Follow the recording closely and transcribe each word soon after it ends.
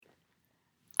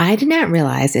I did not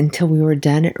realize until we were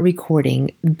done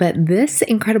recording, but this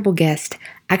incredible guest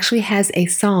actually has a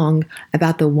song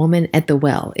about the woman at the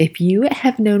well. If you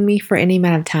have known me for any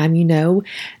amount of time, you know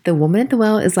the woman at the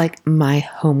well is like my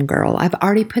homegirl. I've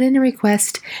already put in a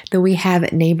request that we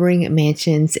have neighboring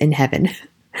mansions in heaven.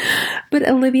 But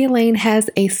Olivia Lane has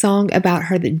a song about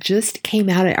her that just came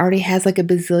out. It already has like a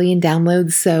bazillion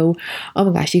downloads. So, oh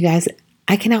my gosh, you guys,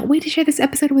 I cannot wait to share this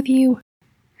episode with you.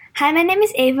 Hi, my name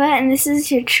is Ava, and this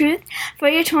is your Truth for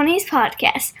Your 20s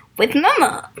podcast with my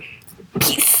mom.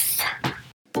 Peace.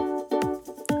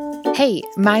 Hey,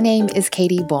 my name is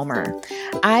Katie Bulmer.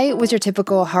 I was your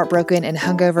typical heartbroken and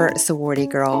hungover sorority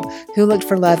girl who looked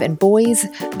for love in boys,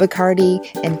 Bacardi,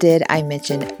 and did I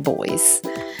mention boys?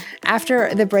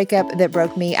 After the breakup that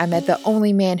broke me, I met the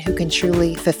only man who can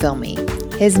truly fulfill me.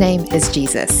 His name is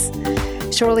Jesus.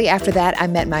 Shortly after that, I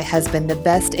met my husband, the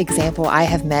best example I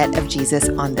have met of Jesus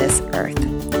on this earth.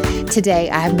 Today,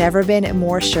 I have never been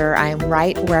more sure I am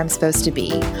right where I'm supposed to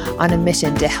be, on a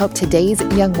mission to help today's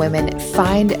young women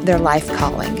find their life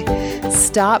calling,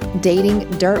 stop dating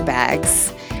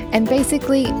dirtbags, and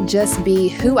basically just be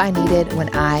who I needed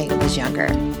when I was younger.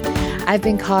 I've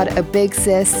been called a big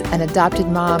sis, an adopted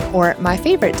mom, or my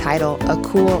favorite title, a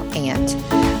cool aunt.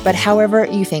 But however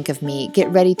you think of me, get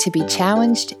ready to be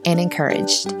challenged and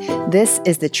encouraged. This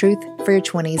is the Truth for Your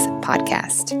 20s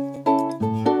podcast.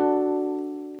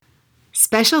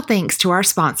 Special thanks to our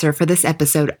sponsor for this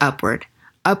episode, Upward.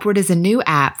 Upward is a new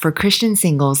app for Christian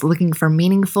singles looking for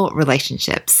meaningful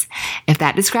relationships. If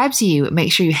that describes you,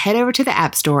 make sure you head over to the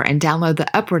App Store and download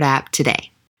the Upward app today.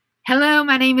 Hello,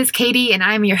 my name is Katie, and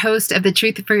I'm your host of the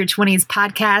Truth for Your 20s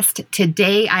podcast.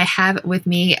 Today, I have with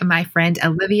me my friend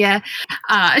Olivia.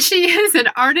 She is an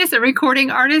artist, a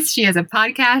recording artist. She has a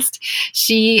podcast.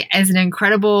 She is an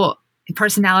incredible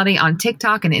personality on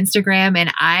TikTok and Instagram,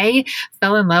 and I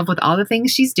fell in love with all the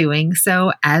things she's doing.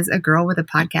 So as a girl with a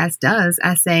podcast does,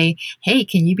 I say, hey,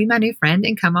 can you be my new friend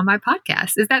and come on my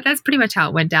podcast? That's pretty much how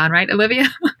it went down, right, Olivia?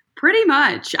 Pretty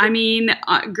much. I mean,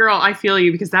 girl, I feel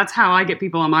you because that's how I get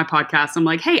people on my podcast. I'm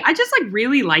like, hey, I just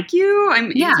really like you. I'm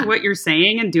into what you're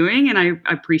saying and doing, and I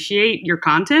appreciate your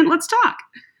content. Let's talk.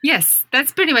 Yes,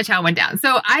 that's pretty much how it went down.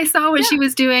 So I saw what she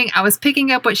was doing. I was picking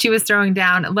up what she was throwing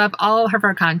down. Love all of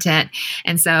her content.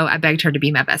 And so I begged her to be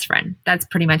my best friend. That's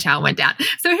pretty much how it went down.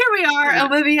 So here we are.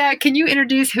 Olivia, can you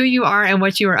introduce who you are and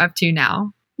what you are up to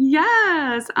now?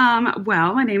 Yes.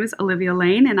 Well, my name is Olivia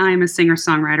Lane, and I am a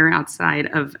singer-songwriter outside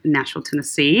of Nashville,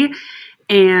 Tennessee.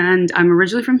 And I'm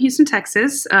originally from Houston,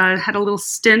 Texas. Had a little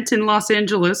stint in Los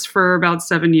Angeles for about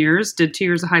 7 years. Did 2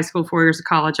 years of high school, 4 years of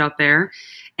college out there.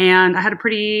 And I had a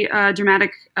pretty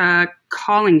dramatic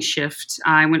calling shift.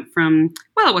 I went from,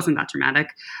 well, it wasn't that dramatic,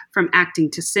 from acting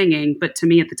to singing. But to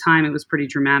me at the time, it was pretty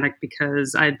dramatic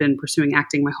because I had been pursuing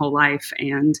acting my whole life.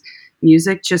 And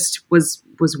music just was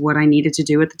what I needed to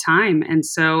do at the time. And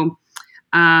so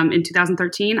in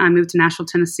 2013, I moved to Nashville,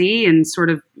 Tennessee, and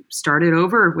sort of started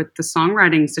over with the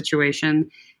songwriting situation.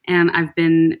 And I've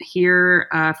been here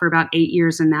for about 8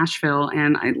 years in Nashville,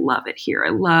 and I love it here.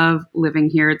 I love living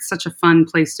here. It's such a fun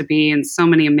place to be, and so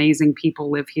many amazing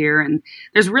people live here. And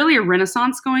there's really a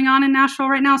renaissance going on in Nashville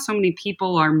right now. So many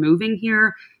people are moving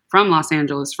here from Los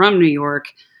Angeles, from New York,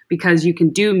 because you can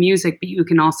do music, but you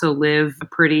can also live a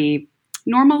pretty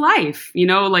normal life. You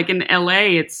know, like in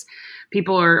LA, it's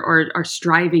people are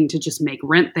striving to just make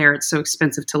rent there. It's so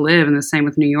expensive to live, and the same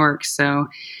with New York. So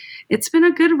it's been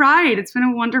a good ride. It's been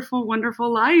a wonderful,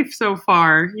 wonderful life so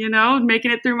far, you know,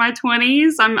 making it through my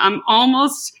 20s. I'm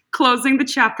almost closing the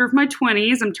chapter of my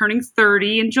 20s. I'm turning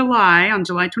 30 in July, on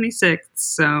July 26th.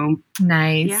 So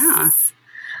nice. Yeah.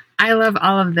 I love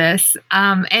all of this.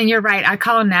 And you're right. I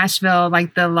call Nashville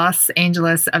like the Los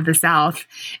Angeles of the South.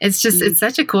 It's just, it's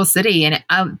such a cool city. And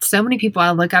so many people I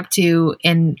look up to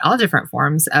in all different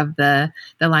forms of the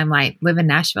limelight live in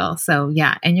Nashville. So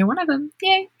yeah. And you're one of them.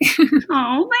 Yay.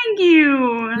 Oh, thank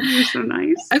you. You're so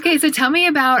nice. Okay. So tell me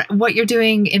about what you're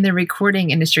doing in the recording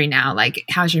industry now. Like,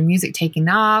 how's your music taking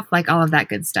off? Like all of that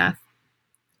good stuff.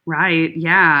 Right.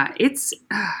 Yeah.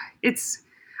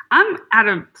 I'm at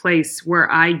a place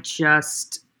where I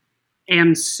just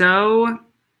am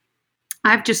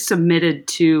I've just submitted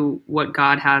to what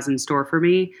God has in store for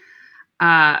me.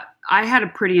 I had a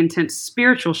pretty intense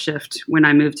spiritual shift when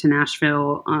I moved to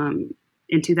Nashville.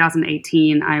 In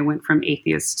 2018, I went from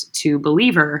atheist to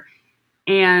believer,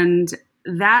 and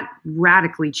that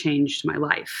radically changed my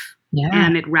life. Yeah.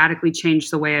 And it radically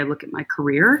changed the way I look at my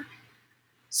career.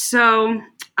 So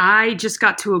I just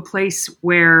got to a place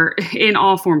where in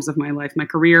all forms of my life, my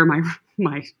career,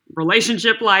 my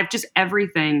relationship life, just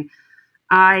everything,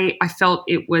 I felt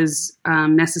it was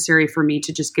necessary for me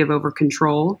to just give over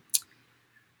control.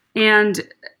 And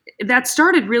that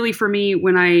started really for me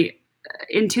when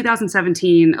in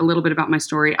 2017, a little bit about my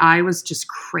story, I was just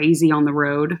crazy on the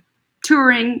road,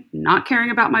 touring, not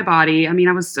caring about my body. I mean,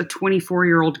 I was a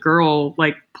 24-year-old girl,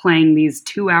 like playing these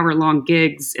 2-hour-long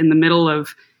gigs in the middle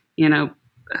of,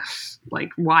 like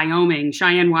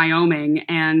Cheyenne, Wyoming.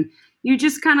 And you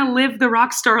just kind of live the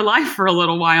rock star life for a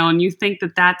little while. And you think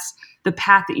that that's the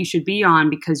path that you should be on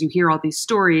because you hear all these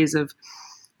stories of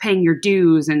paying your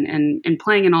dues and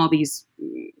playing in all these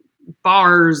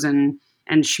bars and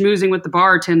schmoozing with the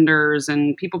bartenders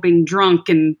and people being drunk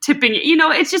and tipping,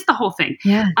 it's just the whole thing.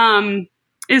 Yeah.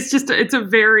 It's a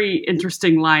very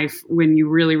interesting life when you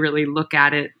really, really look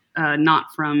at it, not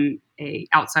from a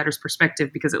outsider's perspective,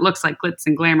 because it looks like glitz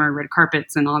and glamour and red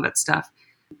carpets and all that stuff.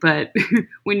 But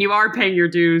when you are paying your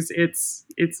dues,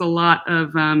 it's a lot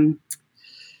of,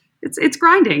 it's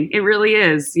grinding. It really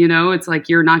is. It's like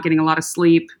you're not getting a lot of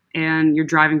sleep and you're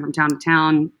driving from town to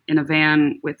town in a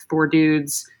van with 4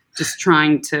 dudes, just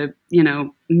trying to,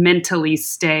 mentally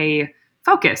stay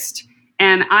focused.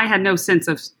 And I had no sense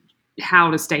of how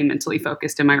to stay mentally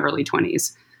focused in my early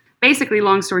 20s. Basically,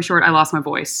 long story short, I lost my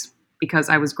voice because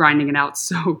I was grinding it out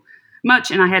so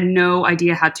much. And I had no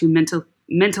idea how to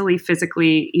mentally,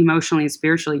 physically, emotionally, and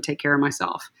spiritually take care of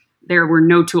myself. There were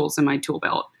no tools in my tool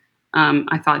belt.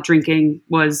 I thought drinking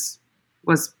was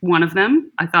one of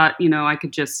them. I thought, I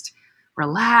could just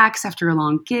relax after a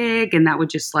long gig and that would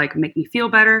just like make me feel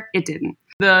better. It didn't.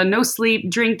 The no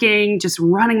sleep, drinking, just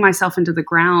running myself into the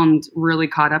ground really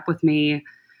caught up with me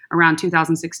around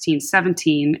 2016,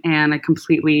 17. And I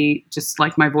completely just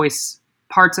like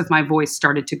parts of my voice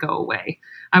started to go away.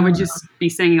 I would just be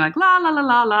singing like la, la, la,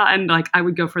 la, la. And like I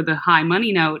would go for the high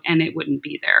money note and it wouldn't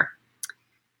be there.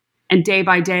 And day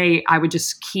by day, I would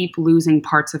just keep losing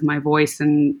parts of my voice.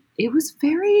 And it was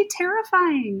very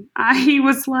terrifying. I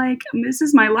was like, this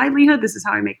is my livelihood. This is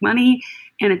how I make money.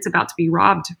 And it's about to be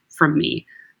robbed from me.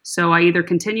 So I either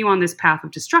continue on this path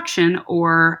of destruction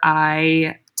or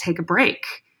I take a break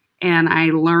and I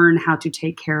learn how to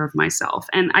take care of myself.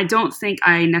 And I don't think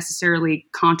I necessarily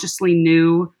consciously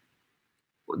knew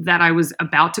that I was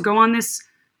about to go on this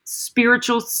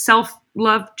spiritual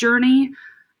self-love journey.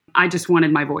 I just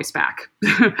wanted my voice back.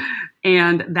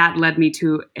 And that led me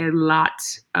to a lot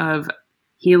of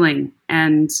healing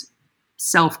and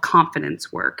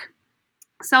self-confidence work.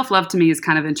 Self-love to me is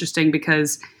kind of interesting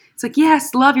because it's like,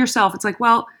 yes, love yourself. It's like,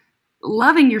 well,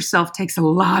 loving yourself takes a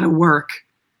lot of work.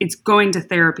 It's going to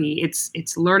therapy.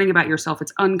 It's learning about yourself.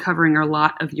 It's uncovering a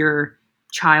lot of your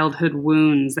childhood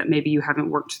wounds that maybe you haven't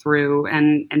worked through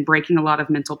and breaking a lot of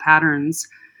mental patterns.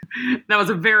 That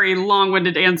was a very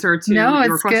long-winded answer to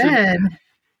your question.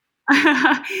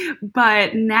 Good.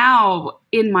 But now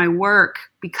in my work,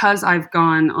 because I've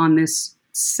gone on this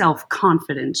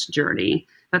self-confidence journey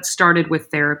that started with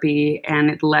therapy and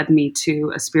it led me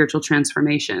to a spiritual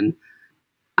transformation,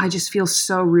 I just feel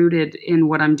so rooted in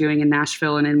what I'm doing in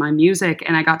Nashville and in my music.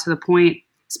 And I got to the point,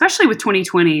 especially with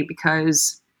 2020,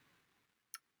 because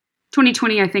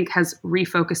 2020, I think, has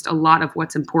refocused a lot of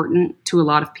what's important to a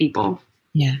lot of people.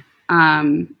 Yeah.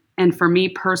 And for me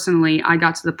personally, I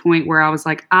got to the point where I was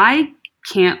like, I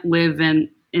can't live in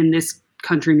this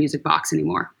country music box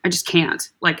anymore. I just can't.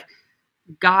 Like,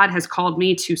 God has called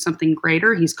me to something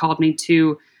greater. He's called me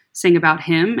to sing about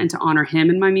him and to honor him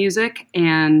in my music.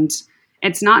 And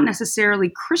it's not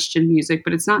necessarily Christian music,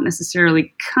 but it's not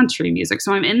necessarily country music.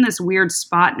 So I'm in this weird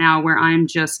spot now where I'm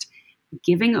just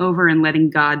giving over and letting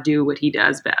God do what he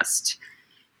does best.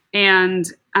 And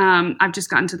I've just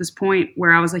gotten to this point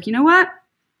where I was like, you know what?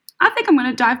 I think I'm going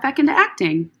to dive back into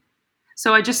acting.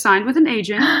 So I just signed with an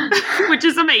agent, which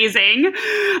is amazing.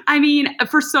 I mean,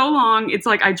 for so long, it's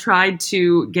like I tried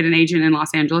to get an agent in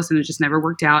Los Angeles and it just never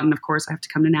worked out. And of course, I have to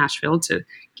come to Nashville to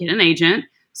get an agent.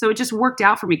 So it just worked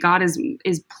out for me. God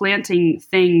is planting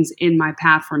things in my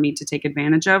path for me to take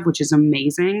advantage of, which is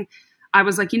amazing. I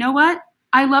was like, you know what?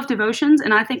 I love devotions,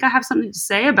 and I think I have something to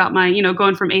say about my,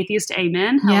 going from atheist to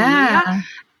amen. Hallelujah. Yeah.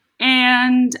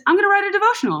 And I'm going to write a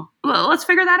devotional. Well, let's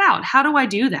figure that out. How do I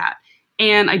do that?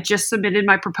 And I just submitted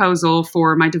my proposal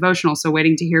for my devotional, so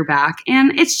waiting to hear back.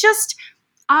 And it's just,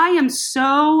 I am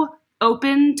so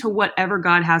open to whatever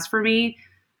God has for me.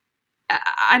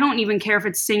 I don't even care if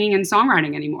it's singing and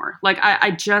songwriting anymore. Like,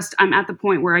 I'm at the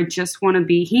point where I just want to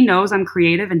be, he knows I'm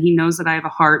creative and he knows that I have a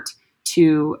heart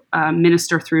to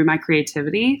minister through my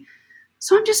creativity.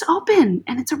 So I'm just open,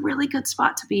 and it's a really good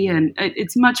spot to be in.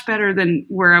 It's much better than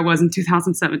where I was in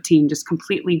 2017, just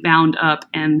completely bound up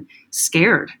and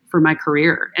scared for my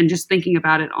career and just thinking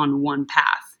about it on one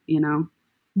path,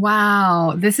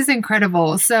 Wow, this is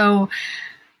incredible. So,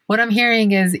 what I'm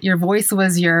hearing is your voice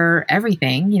was your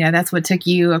everything. That's what took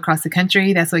you across the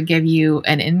country. That's what gave you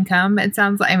an income. It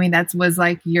sounds like, that was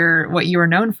like what you were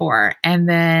known for. And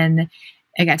then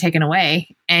it got taken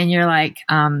away and you're like,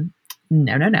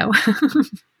 no.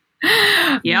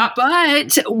 Yeah.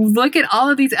 But look at all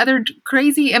of these other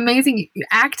crazy, amazing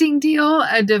acting deal,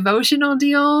 a devotional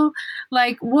deal.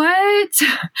 Like what?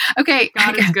 Okay.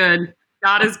 God is good.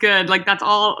 God is good. Like that's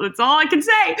all I can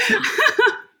say.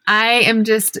 I am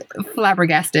just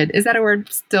flabbergasted. Is that a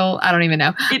word still? I don't even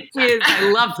know. It is.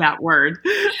 I love that word.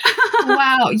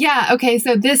 Wow. Yeah. Okay.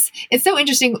 So it's so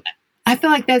interesting. I feel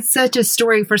like that's such a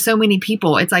story for so many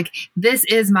people. It's like, this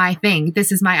is my thing.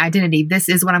 This is my identity. This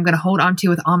is what I'm going to hold on to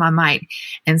with all my might.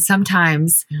 And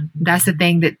sometimes that's the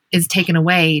thing that is taken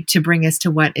away to bring us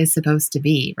to what is supposed to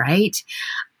be, right?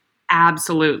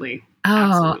 Absolutely.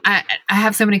 Oh, Absolutely. I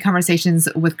have so many conversations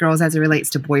with girls as it relates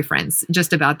to boyfriends,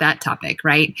 just about that topic,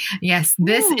 right? Yes,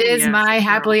 this is my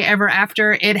happily ever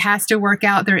after. It has to work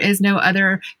out. There is no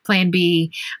other plan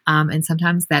B. And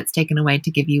sometimes that's taken away to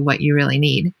give you what you really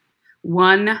need.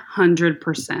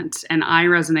 100%. And I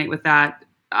resonate with that.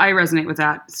 I resonate with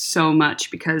that so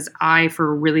much because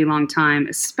for a really long time,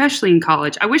 especially in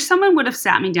college, I wish someone would have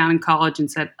sat me down in college and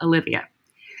said, Olivia,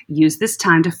 use this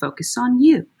time to focus on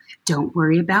you. Don't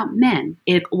worry about men.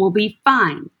 It will be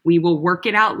fine. We will work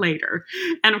it out later.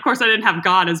 And of course, I didn't have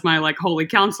God as my holy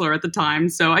counselor at the time.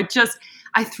 So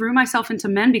I threw myself into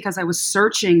men because I was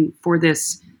searching for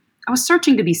this. I was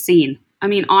searching to be seen. I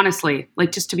mean, honestly,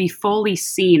 just to be fully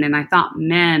seen. And I thought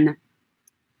men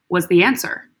was the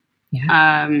answer.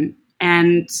 Yeah.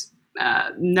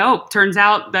 Nope. Turns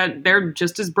out that they're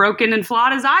just as broken and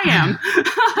flawed as I am.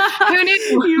 Who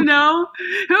knew?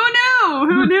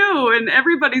 Who knew? And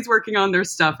everybody's working on their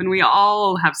stuff and we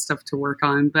all have stuff to work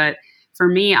on. But for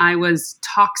me, I was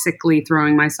toxically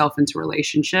throwing myself into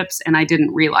relationships and I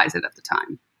didn't realize it at the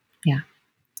time. Yeah.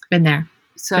 Been there.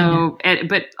 So,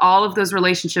 but all of those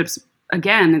relationships,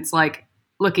 again, it's like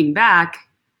looking back,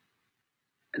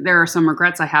 there are some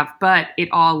regrets I have, but it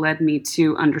all led me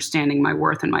to understanding my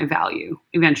worth and my value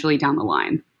eventually down the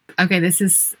line. Okay,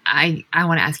 I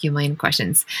want to ask you a million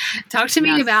questions. Talk to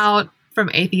me about from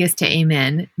atheist to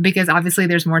amen, because obviously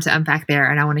there's more to unpack there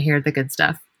and I want to hear the good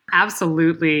stuff.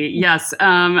 Absolutely. Yes.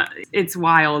 It's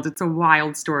wild. It's a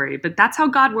wild story, but that's how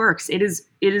God works. It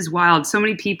is wild. So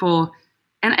many people,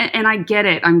 and I get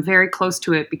it. I'm very close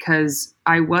to it because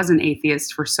I was an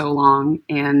atheist for so long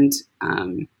and,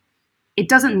 it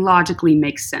doesn't logically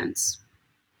make sense.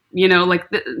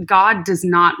 God does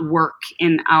not work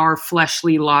in our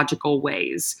fleshly, logical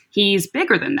ways. He's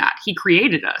bigger than that. He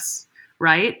created us,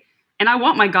 right? And I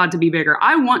want my God to be bigger.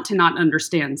 I want to not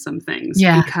understand some things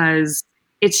because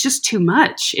it's just too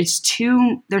much.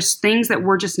 There's things that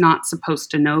we're just not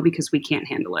supposed to know because we can't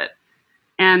handle it.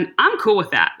 And I'm cool with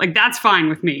that. That's fine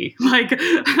with me.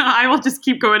 I will just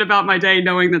keep going about my day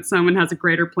knowing that someone has a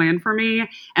greater plan for me.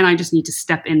 And I just need to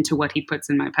step into what he puts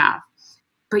in my path.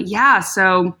 But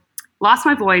so lost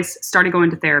my voice, started going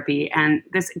to therapy. And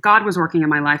God was working in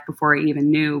my life before I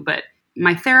even knew. But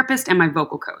my therapist and my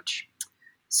vocal coach.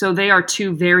 So they are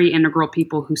two very integral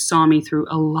people who saw me through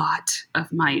a lot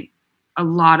of my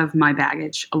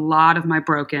baggage, a lot of my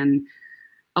broken,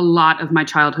 a lot of my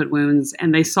childhood wounds,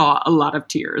 and they saw a lot of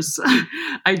tears.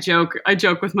 I joke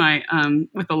with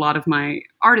with a lot of my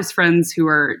artist friends who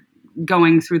are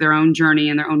going through their own journey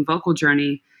and their own vocal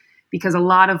journey, because a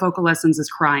lot of vocal lessons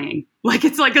is crying.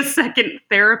 It's like a second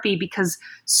therapy because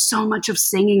so much of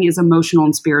singing is emotional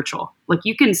and spiritual.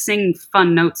 You can sing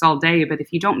fun notes all day, but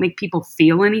if you don't make people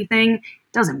feel anything,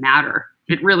 it doesn't matter.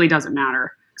 It really doesn't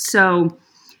matter. So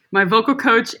my vocal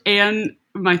coach and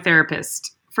my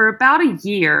therapist, for about a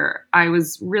year, I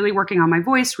was really working on my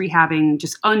voice, rehabbing,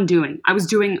 just undoing. I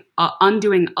was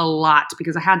undoing a lot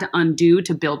because I had to undo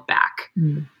to build back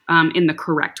in the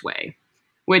correct way,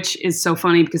 which is so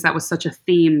funny because that was such a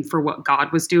theme for what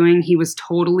God was doing. He was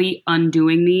totally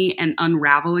undoing me and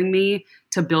unraveling me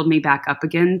to build me back up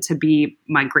again to be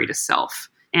my greatest self.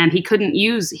 And he couldn't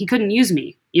use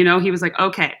me. He was like,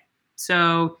 okay,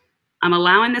 so I'm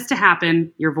allowing this to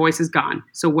happen. Your voice is gone.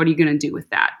 So what are you going to do with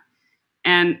that?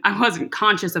 And I wasn't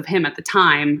conscious of him at the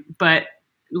time, but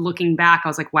looking back, I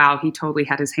was like, wow, he totally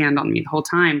had his hand on me the whole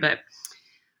time. But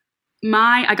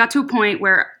I got to a point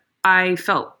where I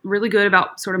felt really good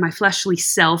about sort of my fleshly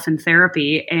self in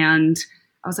therapy. And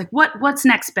I was like, what's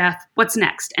next, Beth? What's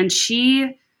next? And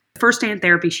first day in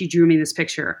therapy, she drew me this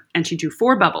picture and she drew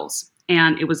 4 bubbles.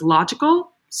 And it was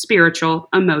logical, spiritual,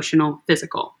 emotional,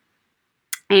 physical.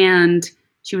 And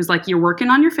she was like, you're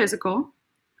working on your physical.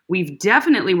 We've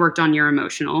definitely worked on your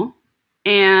emotional.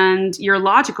 and your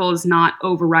logical is not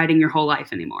overriding your whole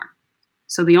life anymore.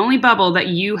 So the only bubble that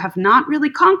you have not really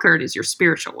conquered is your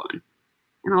spiritual one.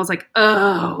 And I was like,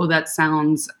 oh, that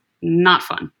sounds not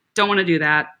fun. Don't want to do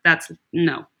that. That's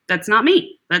not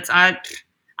me.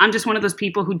 I'm just one of those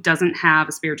people who doesn't have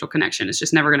a spiritual connection. It's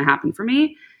just never going to happen for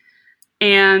me.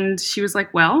 And she was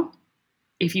like, well,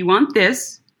 if you want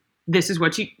this is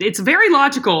what it's very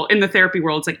logical in the therapy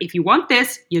world. It's like, if you want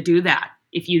this, you do that.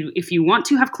 If you want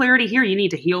to have clarity here, you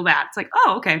need to heal that. It's like,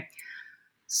 oh, okay.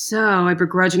 So I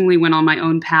begrudgingly went on my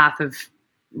own path of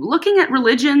looking at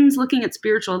religions, looking at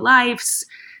spiritual lives,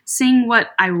 seeing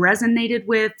what I resonated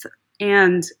with.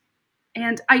 And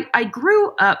I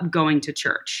grew up going to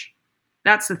church.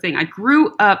 That's the thing. I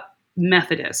grew up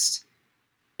Methodist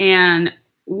and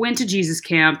went to Jesus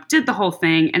camp, did the whole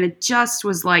thing. And it just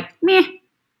was like, meh.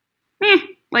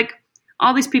 Like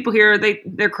all these people here,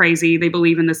 they're crazy. They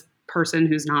believe in this person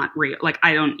who's not real. Like,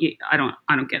 I don't get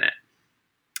it.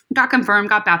 Got confirmed,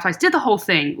 got baptized, did the whole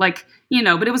thing. Like,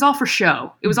 but it was all for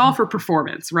show. It was all for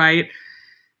performance, right?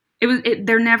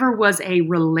 There never was a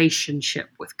relationship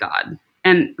with God.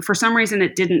 And for some reason,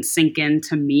 it didn't sink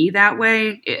into me that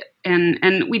way.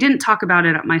 And we didn't talk about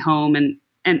it at my home.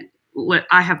 And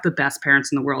I have the best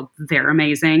parents in the world. They're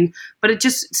amazing. But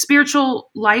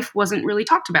spiritual life wasn't really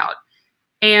talked about.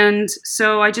 And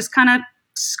so I just kind of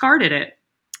discarded it.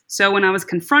 So when I was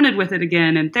confronted with it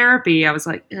again in therapy, I was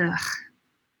like, ugh,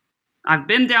 I've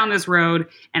been down this road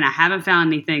and I haven't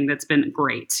found anything that's been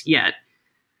great yet.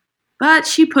 But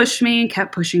she pushed me and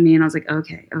kept pushing me. And I was like,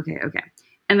 okay.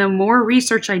 And the more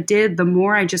research I did, the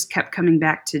more I just kept coming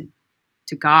back to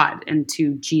God and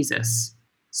to Jesus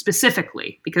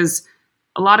specifically, because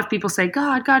a lot of people say,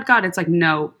 God. It's like,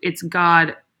 no, it's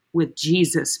God with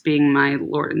Jesus being my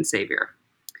Lord and Savior.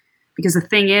 Because the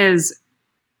thing is,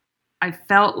 I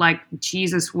felt like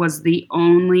Jesus was the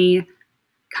only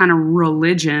kind of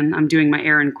religion. I'm doing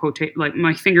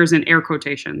my fingers in air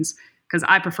quotations, because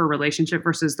I prefer relationship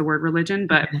versus the word religion.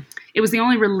 But It was the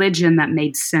only religion that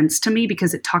made sense to me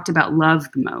because it talked about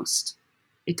love the most.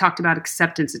 It talked about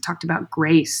acceptance. It talked about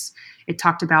grace. It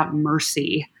talked about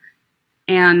mercy.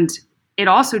 And it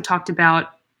also talked about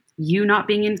you not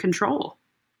being in control.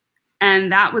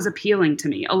 And that was appealing to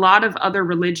me. A lot of other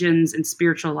religions and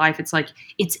spiritual life, it's like,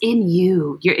 it's in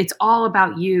you. It's all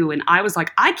about you. And I was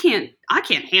like, I can't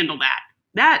handle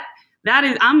that. That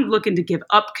is, I'm looking to give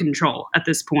up control at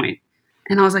this point.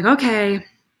 And I was like, okay.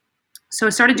 So I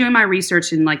started doing my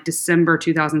research in like December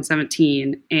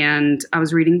 2017. And I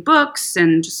was reading books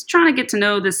and just trying to get to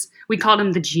know this. We called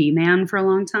him the G-Man for a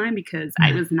long time because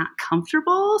I was not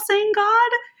comfortable saying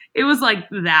God. It was like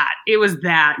that. It was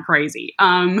that crazy,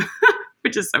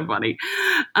 which is so funny.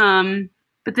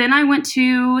 But then I went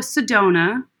to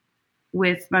Sedona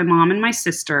with my mom and my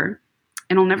sister,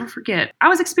 and I'll never forget. I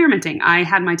was experimenting. I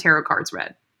had my tarot cards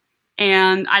read,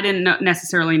 and I didn't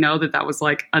necessarily know that was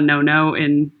like a no-no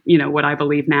in what I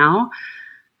believe now.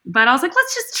 But I was like,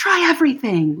 let's just try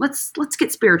everything. Let's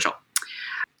get spiritual.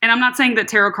 And I'm not saying that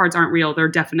tarot cards aren't real. They're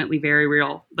definitely very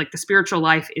real. Like the spiritual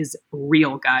life is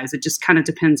real, guys. It just kind of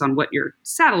depends on what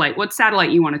satellite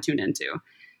you want to tune into.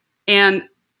 And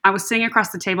I was sitting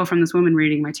across the table from this woman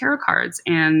reading my tarot cards.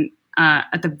 And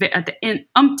at the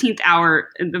umpteenth hour,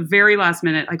 in the very last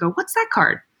minute, I go, what's that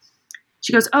card?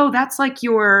 She goes, oh, that's like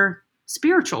your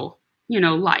spiritual,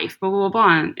 life, blah, blah, blah,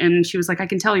 blah. And she was like, I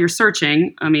can tell you're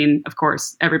searching. I mean, of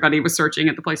course, everybody was searching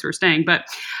at the place we were staying,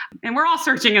 and we're all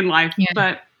searching in life,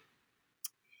 yeah.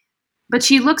 But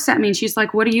she looks at me and she's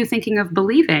like, what are you thinking of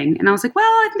believing? And I was like,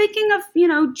 well, I'm thinking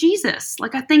of, Jesus.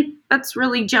 Like, I think that's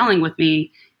really gelling with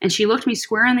me. And she looked me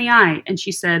square in the eye and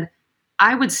she said,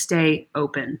 I would stay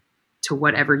open to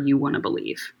whatever you want to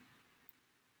believe.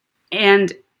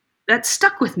 And that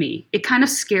stuck with me. It kind of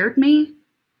scared me.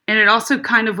 And it also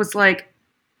kind of was like,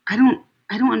 I don't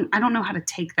know how to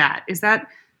take that. Is that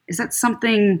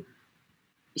something?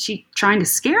 Is she trying to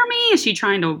scare me? Is she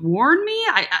trying to warn me?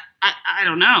 I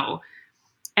don't know.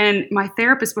 And my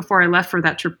therapist, before I left for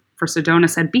that trip for Sedona,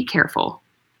 said, be careful.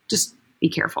 Just be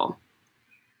careful.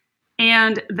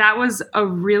 And that was a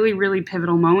really, really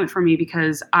pivotal moment for me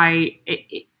because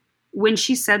when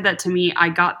she said that to me, I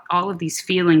got all of these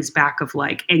feelings back of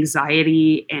like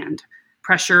anxiety and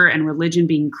pressure and religion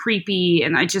being creepy.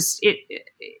 And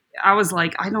I was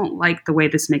like, I don't like the way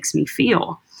this makes me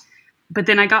feel. But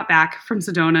then I got back from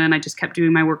Sedona and I just kept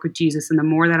doing my work with Jesus. And the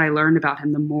more that I learned about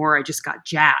him, the more I just got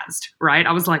jazzed, right?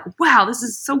 I was like, wow, this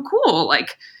is so cool.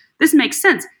 Like, this makes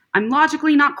sense. I'm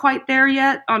logically not quite there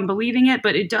yet on believing it,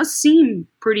 but it does seem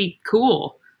pretty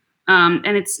cool. And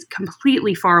it's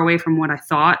completely far away from what I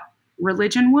thought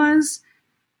religion was.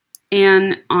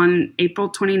 And on April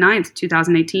 29th,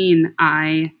 2018,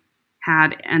 I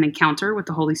had an encounter with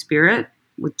the Holy Spirit,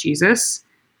 with Jesus.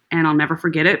 And I'll never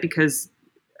forget it because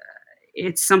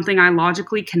it's something I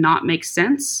logically cannot make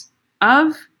sense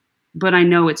of, but I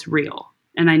know it's real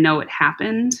and I know it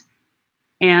happened.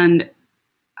 And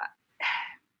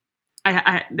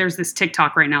there's this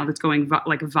TikTok right now that's going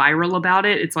like viral about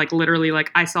it. It's like literally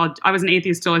like I was an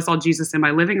atheist till I saw Jesus in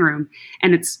my living room,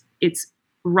 and it's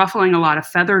ruffling a lot of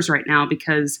feathers right now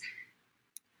because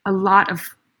a lot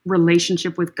of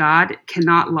relationship with God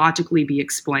cannot logically be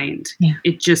explained. Yeah.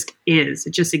 It just is.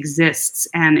 It just exists,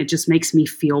 and it just makes me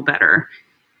feel better.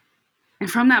 And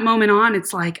from that moment on,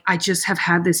 it's like I just have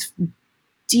had this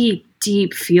deep,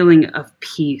 deep feeling of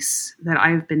peace that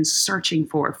I've been searching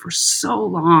for so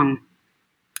long.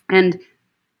 And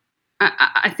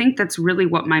I think that's really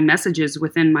what my message is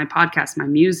within my podcast, my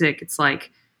music. It's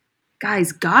like,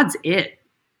 guys, God's it.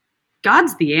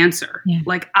 God's the answer. Yeah.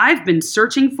 Like I've been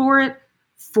searching for it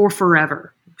for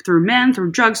forever, through men,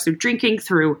 through drugs, through drinking,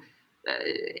 through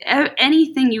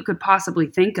anything you could possibly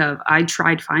think of. I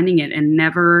tried finding it and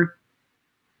never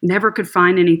could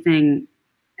find anything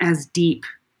as deep.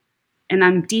 And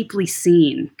I'm deeply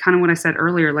seen, kind of what I said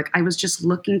earlier. Like I was just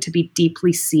looking to be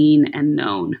deeply seen and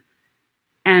known.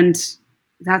 And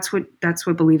that's what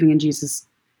believing in Jesus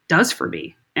does for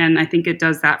me. And I think it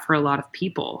does that for a lot of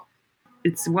people.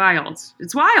 It's wild.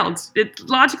 It's wild. It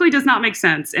logically does not make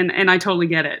sense. And I totally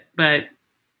get it, but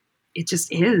it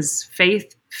just is.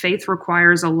 Faith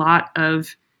requires a lot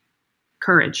of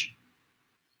courage.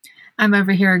 I'm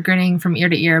over here grinning from ear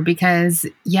to ear because,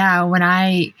 yeah, when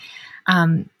a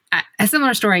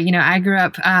similar story, I grew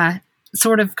up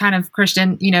sort of kind of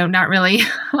Christian, not really.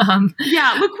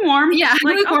 Yeah, lukewarm. Yeah,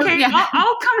 like, lukewarm, okay, yeah.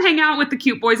 I'll come hang out with the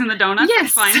cute boys and the donuts.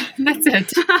 Yes, That's fine. that's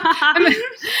it.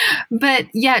 But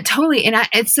yeah, totally. And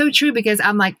it's so true because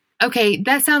I'm like, okay,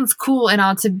 that sounds cool and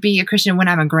all to be a Christian when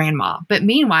I'm a grandma. But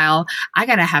meanwhile, I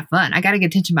got to have fun. I got to get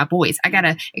attention to my boys. I got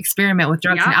to experiment with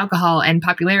drugs and alcohol and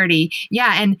popularity.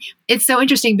 Yeah. And it's so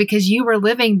interesting because you were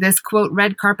living this quote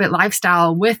red carpet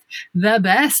lifestyle with the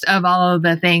best of all of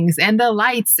the things and the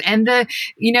lights and the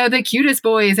cutest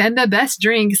boys and the best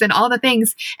drinks and all the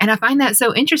things. And I find that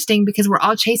so interesting because we're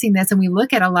all chasing this and we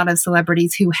look at a lot of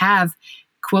celebrities who have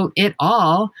quote it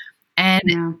all.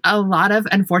 And a lot of,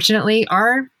 unfortunately,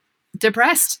 are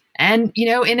depressed and,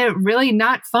 in a really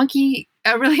not funky,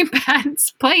 a really bad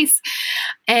place.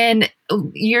 And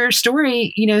your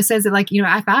story, says that like,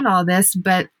 I found all of this,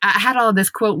 but I had all of this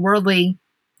quote worldly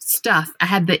stuff. I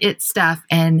had the it stuff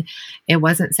and it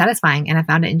wasn't satisfying. And I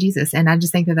found it in Jesus. And I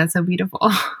just think that that's so beautiful.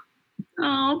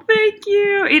 Oh, thank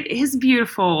you. It is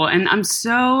beautiful. And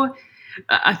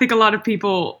I think a lot of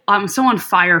people, I'm so on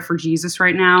fire for Jesus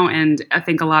right now. And I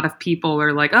think a lot of people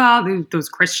are like, oh, those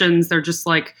Christians, they're just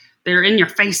like, they're in your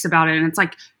face about it. And it's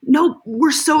like, no,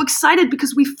 we're so excited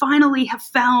because we finally have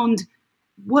found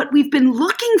what we've been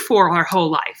looking for our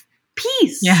whole life.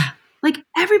 Peace. Yeah. Like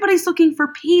everybody's looking for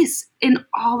peace in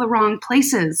all the wrong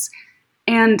places.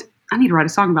 And I need to write a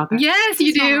song about that. Yes,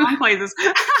 you do. Wrong places.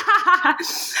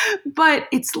 But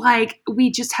it's like,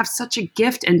 we just have such a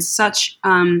gift and such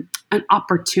an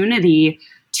opportunity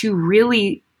to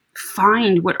really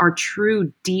find what our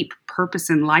true deep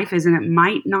purpose in life is. And it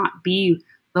might not be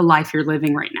the life you're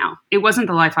living right now. It wasn't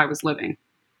the life I was living.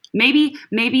 Maybe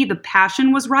the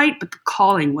passion was right, but the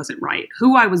calling wasn't right.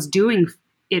 Who I was doing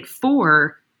it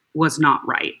for was not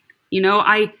right.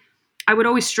 I would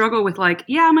always struggle with like,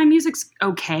 yeah, my music's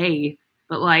okay,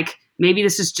 but like, maybe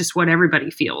this is just what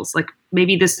everybody feels. Like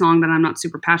maybe this song that I'm not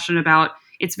super passionate about,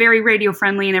 it's very radio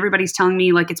friendly and everybody's telling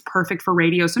me like it's perfect for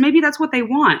radio. So maybe that's what they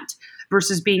want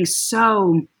versus being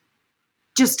so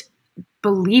just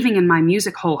believing in my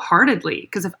music wholeheartedly.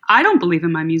 Because if I don't believe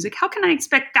in my music, how can I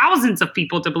expect thousands of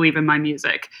people to believe in my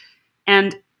music?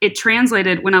 And it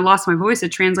translated, when I lost my voice,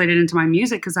 it translated into my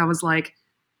music because I was like,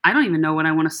 I don't even know what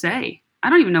I want to say. I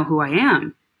don't even know who I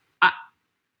am.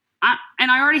 And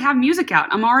I already have music out.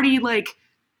 I'm already like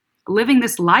living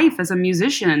this life as a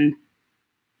musician.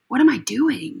 What am I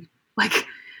doing? Like,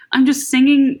 I'm just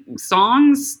singing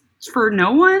songs for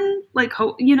no one. Like,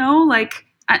 like,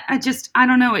 I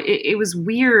don't know. It was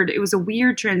weird. It was a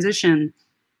weird transition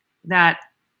that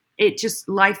it just,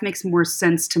 life makes more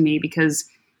sense to me because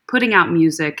putting out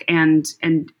music and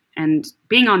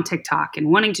being on TikTok and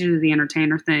wanting to do the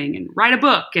entertainer thing and write a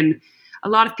book. And a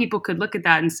lot of people could look at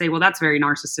that and say, well, that's very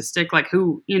narcissistic. Like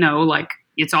like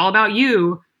it's all about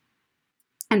you.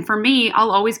 And for me,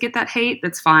 I'll always get that hate.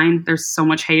 That's fine. There's so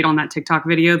much hate on that TikTok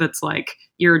video. That's like,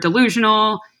 you're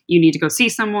delusional. You need to go see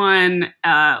someone.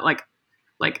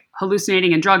 Like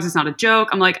hallucinating and drugs is not a joke.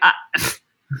 I'm like,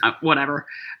 whatever.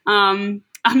 I'm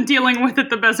dealing with it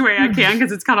the best way I can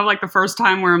because it's kind of like the first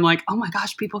time where I'm like, oh my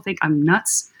gosh, people think I'm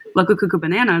nuts, loco cuckoo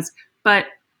bananas. But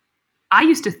I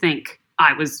used to think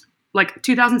I was like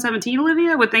 2017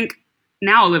 Olivia would think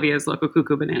now Olivia is loco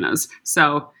cuckoo bananas.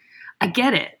 So I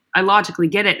get it. I logically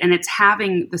get it. And it's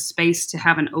having the space to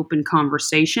have an open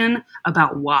conversation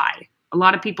about why. A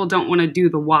lot of people don't want to do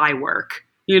the why work,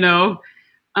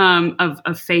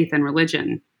 of faith and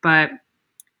religion. But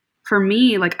for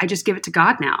me, like, I just give it to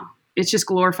God now. It's just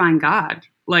glorifying God.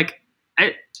 Like,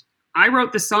 I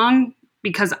wrote the song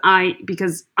because I'm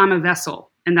a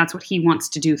vessel, and that's what He wants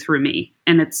to do through me.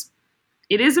 And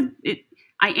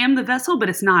I am the vessel, but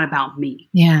it's not about me.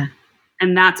 Yeah.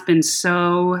 And that's been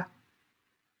so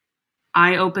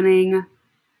eye-opening,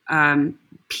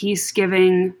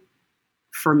 peace-giving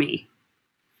for me.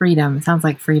 Freedom. It sounds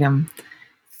like freedom.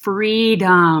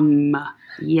 Freedom.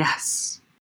 Yes.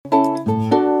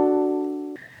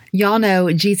 Y'all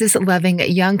know Jesus-loving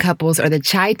young couples are the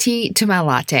chai tea to my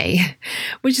latte,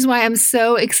 which is why I'm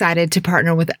so excited to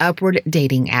partner with Upward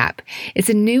Dating app. It's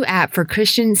a new app for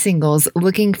Christian singles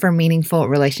looking for meaningful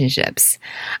relationships.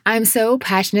 I'm so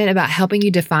passionate about helping you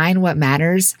define what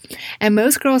matters, and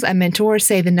most girls I mentor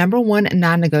say the number one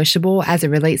non-negotiable as it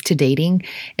relates to dating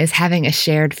is having a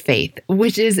shared faith,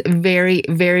 which is very,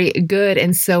 very good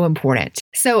and so important.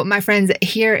 So, my friends,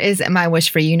 here is my wish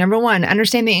for you. Number one,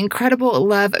 understand the incredible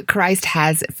love Christ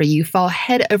has for you. Fall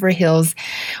head over heels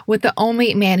with the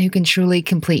only man who can truly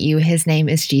complete you. His name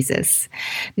is Jesus.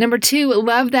 Number two,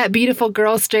 love that beautiful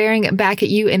girl staring back at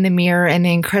you in the mirror and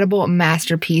the incredible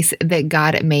masterpiece that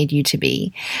God made you to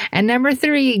be. And number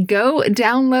three, go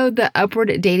download the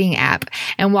Upward Dating app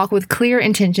and walk with clear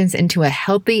intentions into a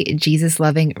healthy,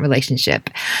 Jesus-loving relationship.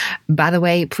 By the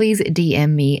way, please DM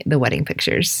me the wedding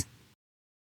pictures.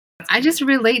 I just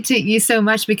relate to you so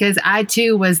much because I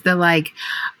too was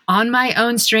on my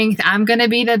own strength, I'm going to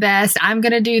be the best, I'm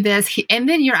going to do this. And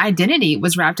then your identity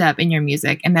was wrapped up in your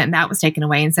music and then that was taken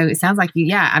away. And so it sounds like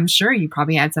I'm sure you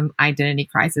probably had some identity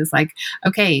crisis. Like,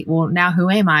 okay, well now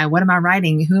who am I? What am I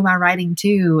writing? Who am I writing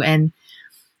to? And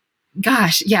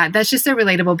gosh, yeah, that's just so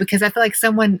relatable because I feel like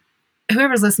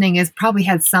whoever's listening has probably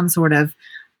had some sort of,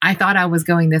 I thought I was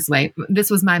going this way. This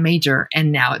was my major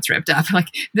and now it's ripped up. Like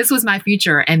this was my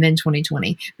future and then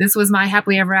 2020. This was my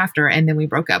happily ever after and then we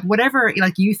broke up. Whatever,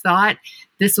 like you thought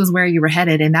this was where you were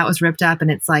headed and that was ripped up and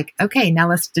it's like, okay, now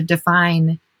let's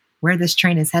define where this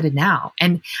train is headed now.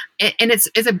 And it's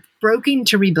a broken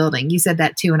to rebuilding. You said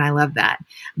that too and I love that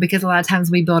because a lot of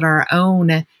times we build our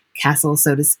own castle,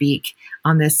 so to speak,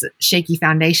 on this shaky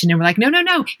foundation. And we're like, no,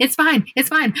 it's fine. It's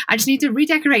fine. I just need to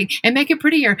redecorate and make it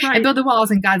prettier and build the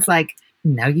walls. And God's like,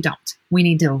 no, you don't. We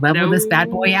need to level this bad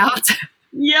boy out.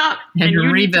 Yeah. and you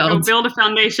rebuild. Need to go build a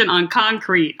foundation on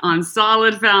concrete, on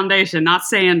solid foundation, not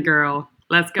sand, girl.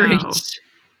 Let's go. Preach.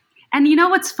 And you know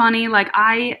what's funny? Like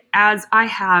I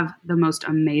have the most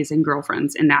amazing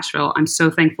girlfriends in Nashville. I'm so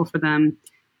thankful for them.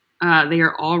 They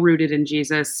are all rooted in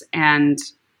Jesus. And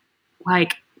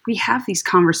like, we have these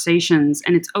conversations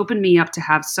and it's opened me up to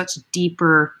have such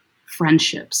deeper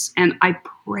friendships. And I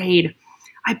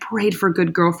prayed for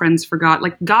good girlfriends for God.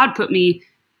 Like God put me,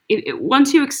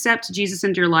 once you accept Jesus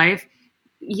into your life,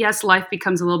 yes, life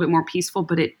becomes a little bit more peaceful,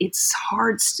 but it's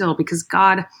hard still because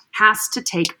God has to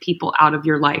take people out of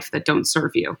your life that don't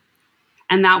serve you.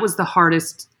 And that was the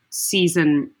hardest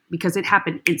season because it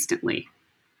happened instantly.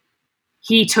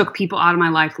 He took people out of my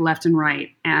life left and right.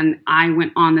 And I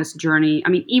went on this journey. I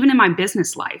mean, even in my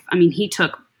business life, he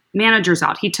took managers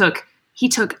out. He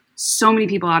took so many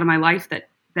people out of my life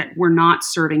that were not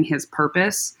serving his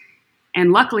purpose.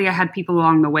 And luckily I had people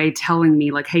along the way telling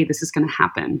me like, hey, this is going to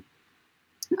happen.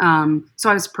 So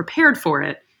I was prepared for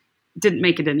it. Didn't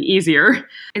make it any easier.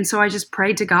 And so I just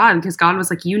prayed to God because God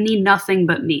was like, you need nothing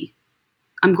but me.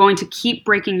 I'm going to keep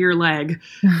breaking your leg,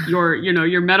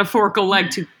 your metaphorical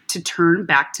leg to turn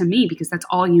back to me because that's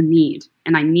all you need.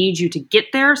 And I need you to get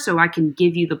there so I can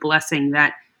give you the blessing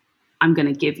that I'm going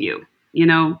to give you,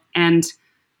 and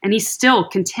he's still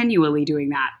continually doing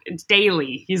that. It's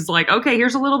daily. He's like, okay,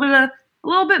 here's a little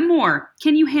bit more.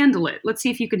 Can you handle it? Let's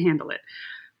see if you can handle it.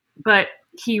 But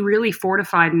he really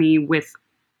fortified me with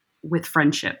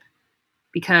friendship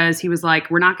because he was like,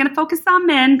 we're not going to focus on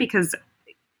men because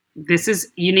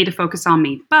you need to focus on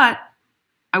me, but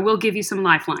I will give you some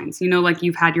lifelines. Like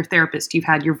you've had your therapist, you've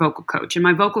had your vocal coach. And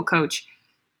my vocal coach,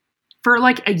 for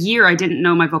like a year, I didn't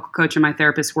know my vocal coach and my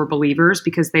therapist were believers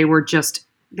because they were just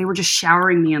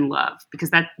showering me in love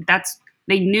because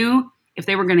they knew if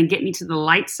they were going to get me to the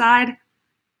light side,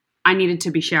 I needed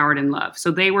to be showered in love. So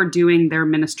they were doing their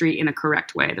ministry in a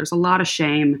correct way. There's a lot of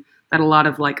shame that a lot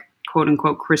of like quote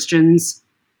unquote Christians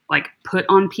like put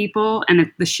on people,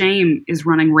 and the shame is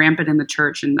running rampant in the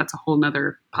church, and that's a whole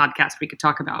nother podcast we could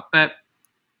talk about. But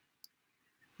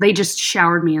they just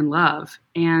showered me in love,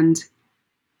 and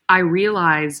I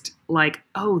realized, like,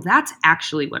 oh, that's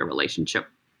actually what a relationship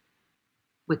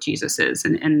with Jesus is,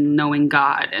 and knowing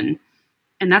God, and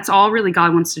that's all really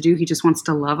God wants to do. He just wants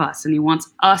to love us, and he wants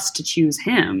us to choose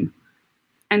him.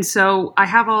 And so I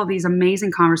have all these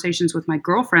amazing conversations with my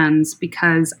girlfriends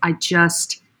because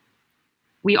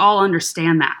we all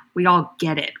understand that. We all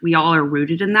get it. We all are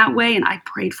rooted in that way. And I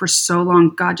prayed for so long,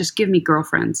 God, just give me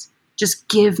girlfriends. Just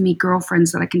give me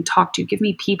girlfriends that I can talk to. Give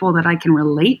me people that I can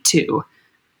relate to,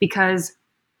 because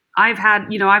I've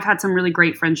had some really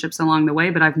great friendships along the way,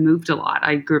 but I've moved a lot.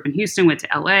 I grew up in Houston, went to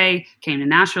LA, came to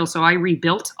Nashville. So I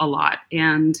rebuilt a lot.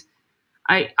 And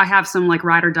I have some like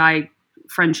ride or die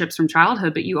friendships from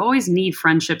childhood, but you always need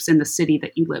friendships in the city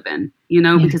that you live in,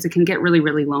 because it can get really,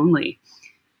 really lonely.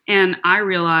 And I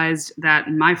realized that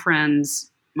my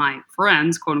friends,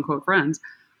 quote unquote friends,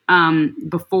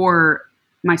 before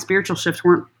my spiritual shift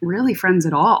weren't really friends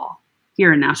at all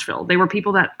here in Nashville. They were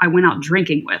people that I went out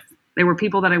drinking with. They were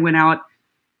people that I went out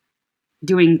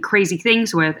doing crazy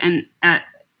things with. And,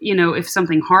 if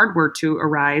something hard were to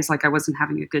arise, like I wasn't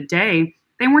having a good day,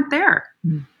 they weren't there.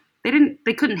 Mm.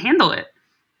 They couldn't handle it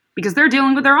because they're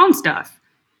dealing with their own stuff.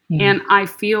 Yeah. And I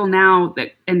feel now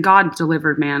that, and God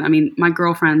delivered, man. I mean, my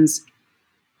girlfriends,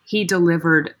 he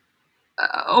delivered,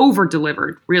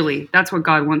 over-delivered, really. That's what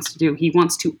God wants to do. He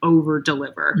wants to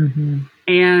over-deliver. Mm-hmm.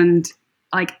 And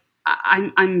like,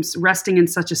 I'm resting in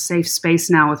such a safe space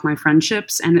now with my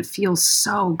friendships, and it feels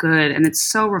so good. And it's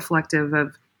so reflective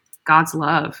of God's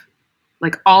love.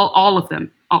 Like all of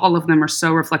them are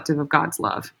so reflective of God's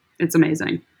love. It's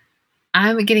amazing.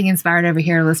 I'm getting inspired over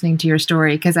here listening to your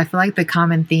story, because I feel like the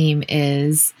common theme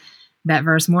is that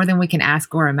verse, more than we can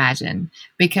ask or imagine.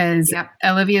 Because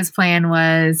Olivia's plan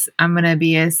was, I'm going to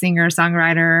be a singer,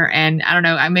 songwriter, and I don't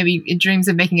know, maybe dreams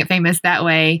of making it famous that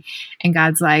way. And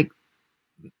God's like,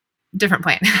 different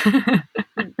plan.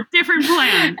 Different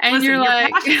plan. And listen, you're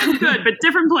like, passion is good, but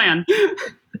different plan.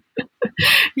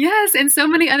 Yes. And so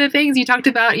many other things you talked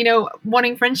about,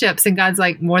 wanting friendships, and God's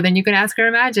like, more than you can ask or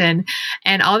imagine,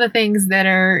 and all the things that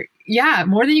are,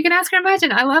 more than you can ask or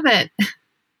imagine. I love it.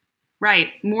 Right.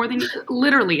 More than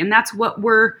literally. And that's what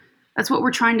we're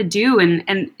trying to do. And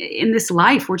in this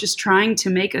life, we're just trying to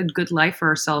make a good life for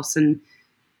ourselves,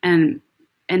 and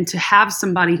to have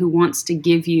somebody who wants to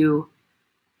give you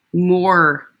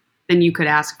more than you could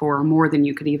ask for, or more than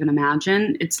you could even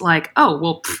imagine. It's like, oh,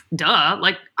 well, duh.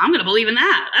 Like, I'm going to believe in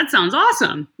that. That sounds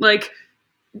awesome. Like,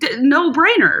 no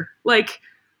brainer. Like,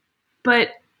 but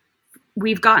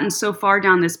we've gotten so far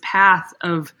down this path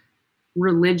of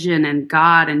religion and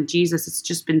God and Jesus. It's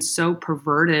just been so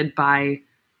perverted by,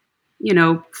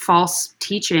 false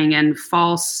teaching and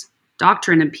false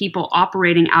doctrine, and people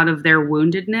operating out of their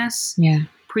woundedness,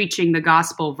 preaching the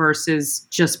gospel versus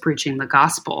just preaching the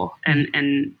gospel,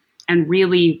 and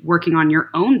really working on your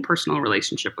own personal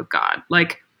relationship with God.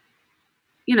 Like,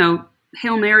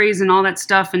 Hail Marys and all that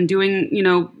stuff, and doing,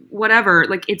 whatever,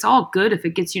 like, it's all good if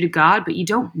it gets you to God, but you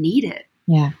don't need it.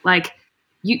 Yeah. Like,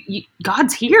 you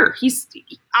God's here. He's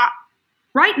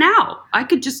right now. I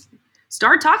could just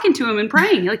start talking to him and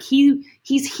praying. Like,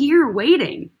 he's here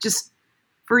waiting just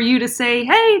for you to say,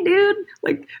 hey, dude.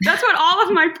 Like, that's what all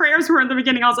of my prayers were in the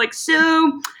beginning. I was like, so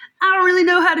I don't really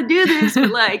know how to do this, but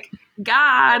like,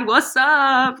 God, what's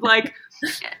up? Like,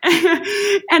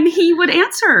 and he would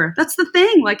answer. That's the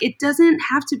thing. Like, it doesn't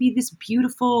have to be this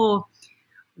beautiful,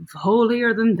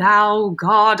 holier than thou,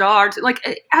 God art.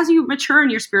 Like, as you mature in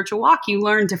your spiritual walk, you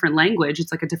learn different language.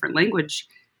 It's like a different language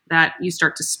that you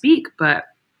start to speak, but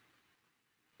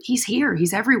he's here.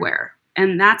 He's everywhere.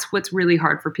 And that's what's really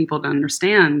hard for people to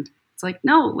understand. It's like,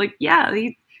 no, like,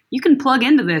 you can plug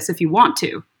into this if you want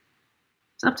to.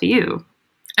 It's up to you.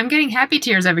 I'm getting happy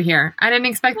tears over here. I didn't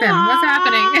expect them. What's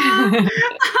happening?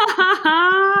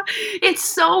 It's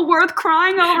so worth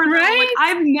crying over. Right? Like,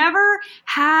 I've never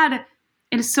had,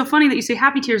 and it's so funny that you say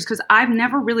happy tears, because I've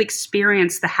never really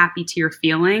experienced the happy tear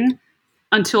feeling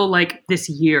until like this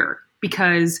year,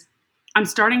 because I'm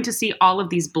starting to see all of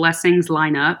these blessings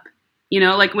line up.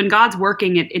 Like, when God's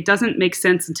working, it doesn't make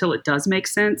sense until it does make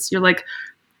sense. You're like,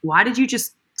 why did you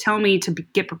just tell me to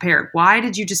get prepared? Why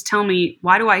did you just tell me?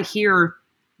 Why do I hear?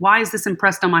 Why is this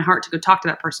impressed on my heart to go talk to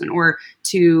that person, or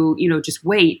to, just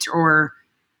wait? Or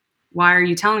why are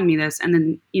you telling me this? And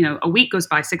then, a week goes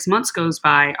by, 6 months goes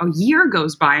by, a year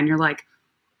goes by, and you're like,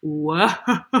 whoa,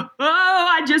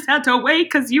 I just had to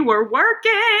wait because you were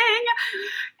working.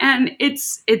 And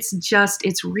it's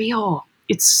real.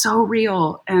 It's so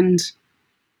real. And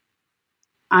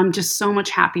I'm just so much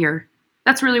happier.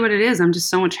 That's really what it is. I'm just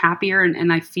so much happier,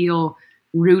 and I feel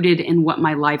rooted in what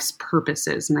my life's purpose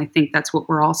is. And I think that's what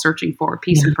we're all searching for,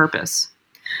 peace and purpose.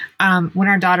 When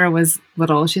our daughter was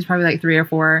little, she's probably like 3 or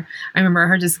 4. I remember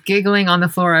her just giggling on the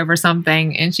floor over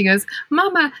something. And she goes,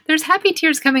 "Mama, there's happy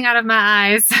tears coming out of my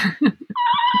eyes."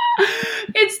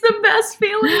 It's the best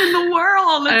feeling in the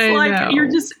world. It's like know. You're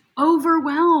just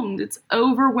overwhelmed. It's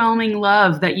overwhelming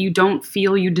love that you don't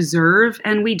feel you deserve,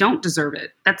 and we don't deserve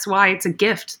it. That's why it's a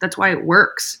gift. That's why it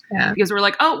works. Yeah. Because we're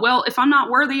like, oh, well, if I'm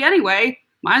not worthy anyway,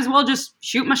 might as well just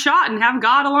shoot my shot and have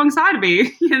God alongside of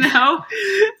me,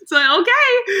 It's like,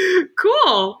 okay,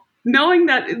 cool. Knowing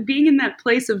that, being in that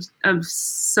place of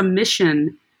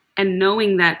submission, and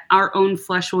knowing that our own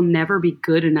flesh will never be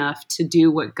good enough to do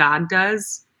what God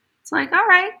does. It's like, all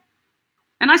right.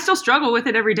 And I still struggle with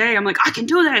it every day. I'm like, I can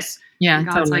do this. Yeah, and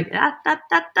God's totally.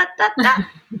 like,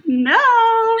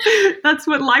 no, that's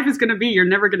what life is going to be. You're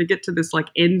never going to get to this like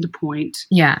end point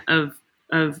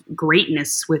of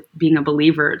greatness with being a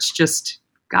believer. It's just,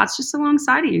 God's just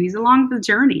alongside of you. He's along the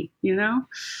journey,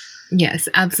 Yes,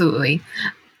 absolutely.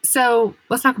 So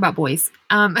let's talk about boys.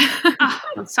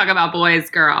 Let's talk about boys,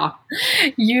 girl.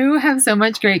 You have so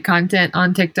much great content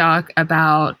on TikTok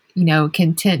about,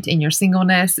 content in your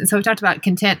singleness. And so we talked about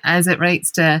content as it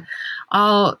relates to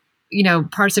all,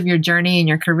 parts of your journey and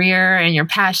your career and your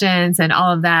passions and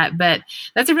all of that. But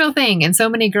that's a real thing. And so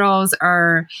many girls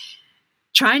are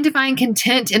trying to find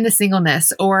content in the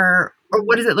singleness, or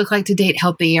what does it look like to date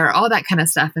healthy, or all that kind of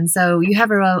stuff. And so you have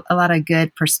a lot of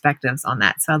good perspectives on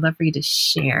that. So I'd love for you to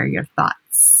share your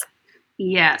thoughts.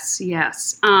 Yes.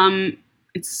 I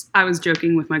was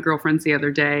joking with my girlfriends the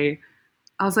other day.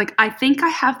 I was like, I think I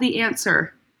have the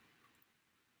answer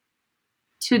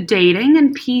to dating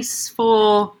and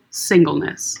peaceful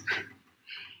singleness.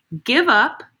 Give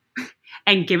up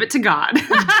and give it to God.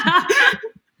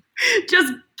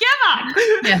 Just give up.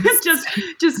 Yes.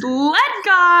 Just let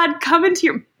God come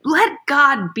into let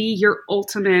God be your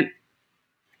ultimate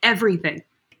everything.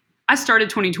 I started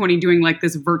 2020 doing like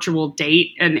this virtual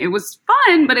date, and it was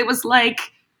fun, but it was like,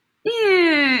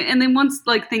 yeah. And then once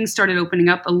like things started opening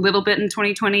up a little bit in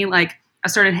 2020, like I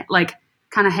started like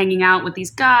kind of hanging out with these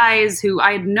guys who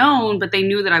I had known, but they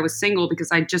knew that I was single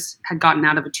because I just had gotten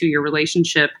out of a 2-year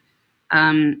relationship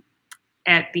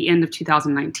at the end of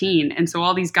 2019. And so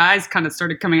all these guys kind of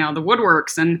started coming out of the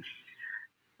woodworks, and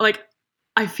like,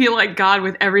 I feel like God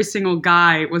with every single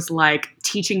guy was like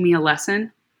teaching me a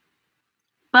lesson.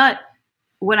 But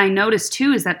what I noticed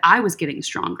too is that I was getting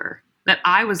stronger, that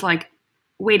I was like,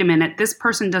 wait a minute, this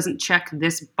person doesn't check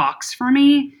this box for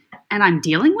me and I'm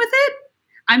dealing with it.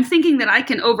 I'm thinking that I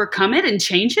can overcome it and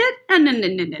change it. And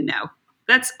no.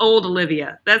 That's old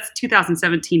Olivia. That's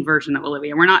 2017 version of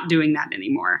Olivia. We're not doing that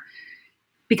anymore.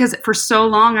 Because for so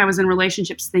long, I was in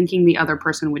relationships thinking the other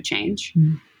person would change,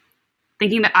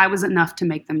 thinking that I was enough to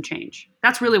make them change.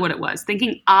 That's really what it was,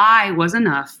 thinking I was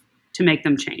enough to make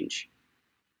them change.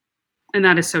 And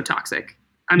that is so toxic.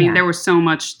 I mean, there was so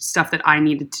much stuff that I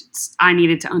needed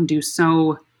to undo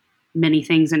so many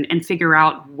things and figure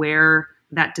out where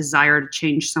that desire to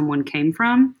change someone came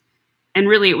from. And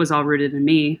really, it was all rooted in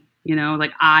me,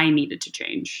 like I needed to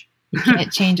change. You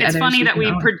can't change It's others. funny that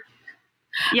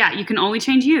you can only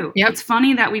change you. Yep. It's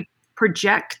funny that we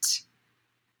project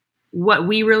what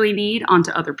we really need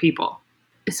onto other people.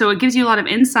 So it gives you a lot of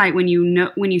insight when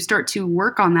you start to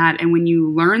work on that, and when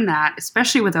you learn that,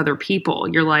 especially with other people,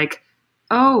 you're like,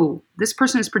 oh, this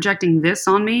person is projecting this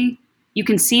on me. You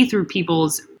can see through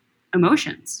people's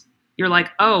emotions. You're like,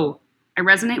 oh, I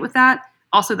resonate with that.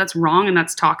 Also, that's wrong and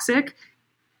that's toxic.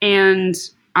 And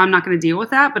I'm not going to deal with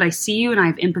that, but I see you and I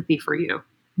have empathy for you.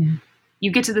 Yeah.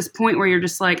 You get to this point where you're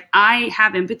just like, I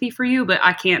have empathy for you, but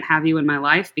I can't have you in my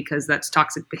life because that's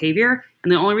toxic behavior.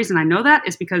 And the only reason I know that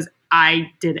is because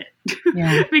I did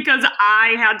it, because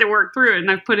I had to work through it.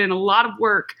 And I've put in a lot of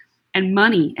work and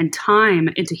money and time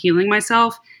into healing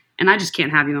myself. And I just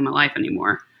can't have you in my life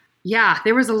anymore. Yeah,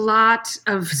 there was a lot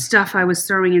of stuff I was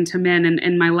throwing into men. And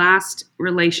in my last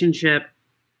relationship,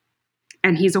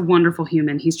 and he's a wonderful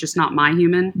human. He's just not my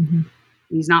human. Mm-hmm.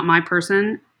 He's not my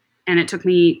person. And it took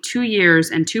me 2 years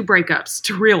and 2 breakups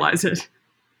to realize it.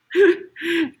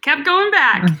 Kept going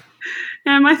back.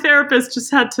 And my therapist just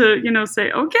had to,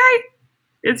 say, okay,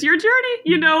 it's your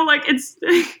journey. Like it's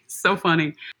so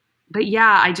funny. But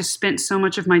yeah, I just spent so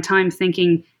much of my time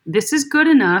thinking this is good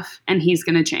enough and he's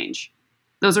going to change.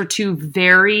 Those are 2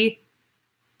 very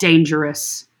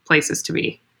dangerous places to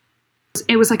be.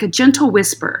 It was like a gentle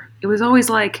whisper. It was always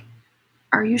like,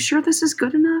 are you sure this is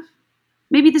good enough?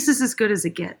 Maybe this is as good as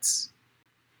it gets.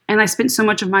 And I spent so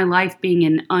much of my life being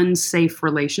in unsafe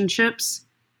relationships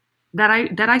that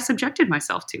I subjected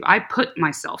myself to. I put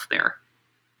myself there,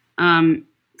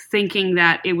 thinking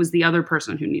that it was the other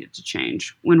person who needed to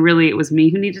change, when really it was me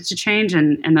who needed to change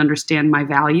and understand my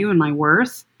value and my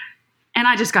worth. And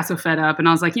I just got so fed up, and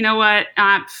I was like, you know what?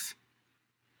 I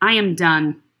am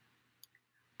done.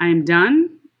 I am done.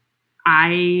 I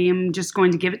am just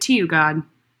going to give it to you, God,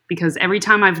 because every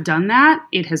time I've done that,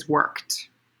 it has worked.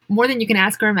 More than you can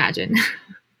ask or imagine.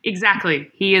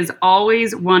 Exactly. He is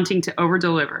always wanting to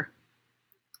over-deliver.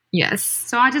 Yes.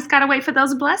 So I just got to wait for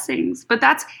those blessings. But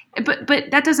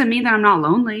that doesn't mean that I'm not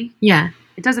lonely. Yeah.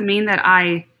 It doesn't mean that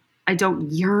I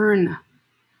don't yearn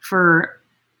for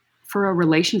a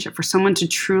relationship, for someone to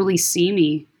truly see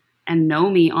me and know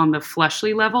me on the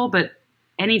fleshly level. But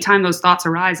anytime those thoughts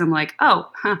arise, I'm like,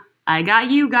 I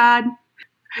got you, God.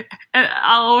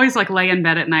 I'll always like lay in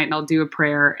bed at night and I'll do a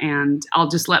prayer and I'll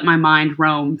just let my mind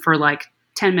roam for like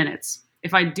 10 minutes.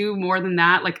 If I do more than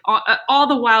that, like all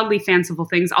the wildly fanciful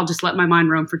things, I'll just let my mind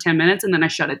roam for 10 minutes and then I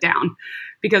shut it down,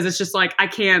 because it's just like, I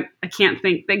can't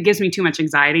think. That gives me too much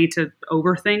anxiety to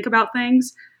overthink about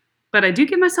things. But I do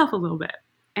give myself a little bit.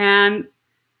 And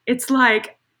it's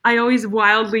like, I always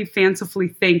wildly fancifully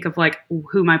think of like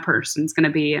who my person's going to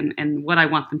be and what I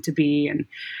want them to be. And,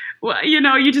 well, you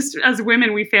know, you just, as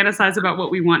women, we fantasize about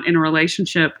what we want in a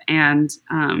relationship. And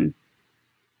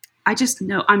I just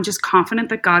know, I'm just confident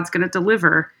that God's going to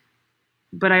deliver.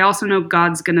 But I also know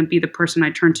God's going to be the person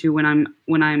I turn to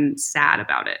when I'm sad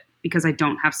about it, because I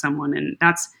don't have someone. And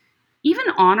that's even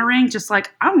honoring, just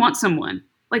like, I want someone.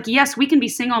 Like, yes, we can be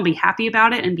single and be happy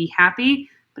about it and be happy.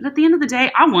 But at the end of the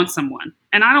day, I want someone.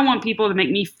 And I don't want people to make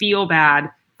me feel bad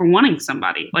for wanting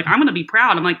somebody. Like, I'm going to be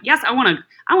proud. I'm like, yes, I want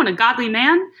a godly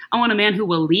man. I want a man who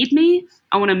will lead me.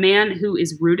 I want a man who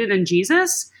is rooted in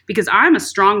Jesus, because I'm a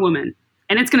strong woman.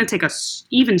 And it's going to take a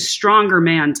even stronger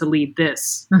man to lead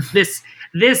this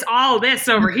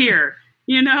over here.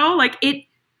 You know, like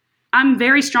I'm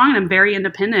very strong and I'm very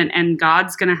independent. And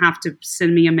God's going to have to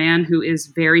send me a man who is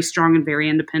very strong and very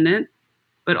independent,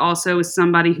 but also is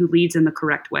somebody who leads in the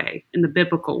correct way, in the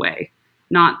biblical way,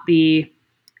 not the,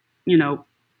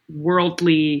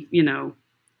 worldly,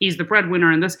 he's the breadwinner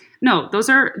and this. No, those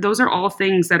are all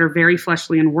things that are very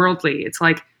fleshly and worldly. It's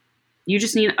like, you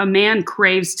just need a man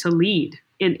craves to lead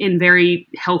in very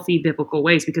healthy biblical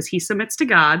ways, because he submits to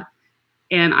God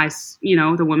and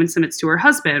the woman submits to her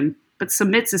husband. But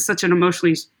submits is such an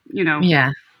emotionally,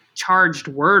 charged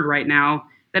word right now,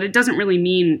 that it doesn't really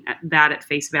mean that at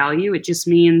face value. It just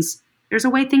means there's a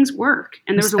way things work,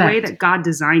 and there's a way that God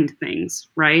designed things,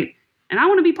 right? And I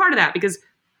want to be part of that, because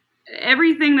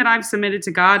everything that I've submitted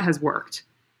to God has worked.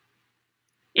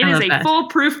 It is a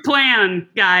foolproof plan,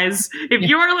 guys. If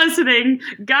you're listening,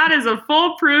 God is a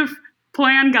foolproof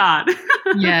plan God.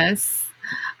 Yes.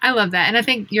 I love that. And I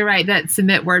think you're right, that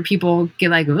submit word, people get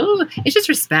like, oh, it's just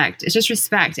respect. It's just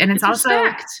respect. And it's also,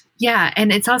 respect. Yeah.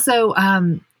 And it's also,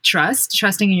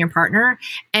 trusting in your partner.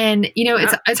 And,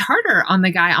 it's harder on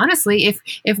the guy, honestly,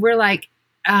 if we're like,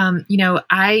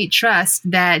 I trust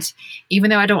that even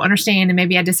though I don't understand and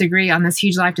maybe I disagree on this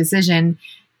huge life decision,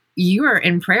 you are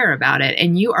in prayer about it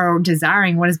and you are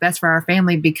desiring what is best for our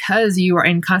family, because you are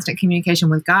in constant communication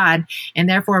with God. And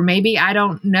therefore, maybe I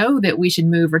don't know that we should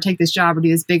move or take this job or do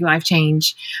this big life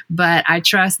change, but I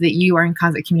trust that you are in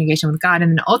constant communication with God.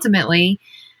 And then ultimately,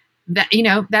 that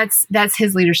that's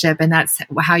his leadership, and that's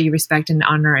how you respect and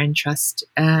honor and trust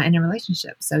in a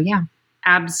relationship. So yeah,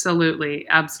 absolutely,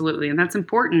 and that's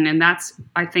important. And that's,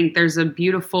 I think, there's a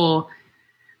beautiful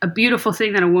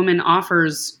thing that a woman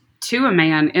offers to a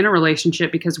man in a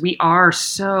relationship, because we are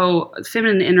so,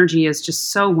 feminine energy is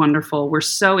just so wonderful. We're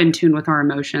so in tune with our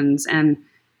emotions, and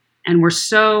we're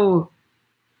so,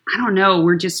 I don't know,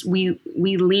 we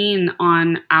lean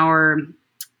on our.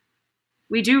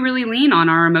 We do really lean on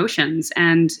our emotions,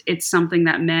 and it's something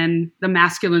that men, the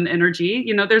masculine energy,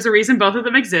 there's a reason both of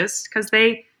them exist, because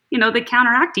they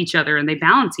counteract each other and they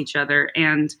balance each other.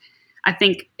 And I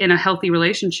think in a healthy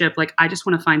relationship, like, I just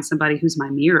want to find somebody who's my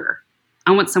mirror.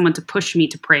 I want someone to push me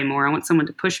to pray more. I want someone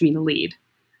to push me to lead.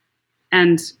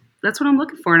 And that's what I'm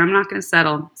looking for, and I'm not going to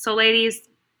settle. So ladies,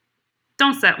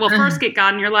 don't settle. Well, first get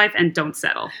God in your life and don't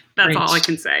settle. That's all I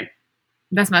can say.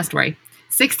 That's my story.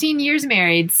 16 years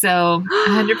married, so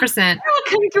 100%. Oh,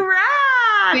 congrats!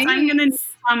 Thanks. I'm gonna need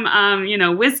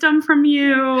some, wisdom from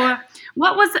you.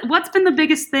 What's been the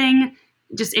biggest thing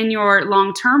just in your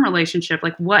long-term relationship?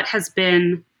 Like, what has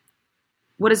been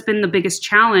the biggest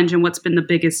challenge, and what's been the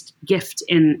biggest gift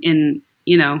in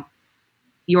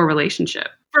your relationship?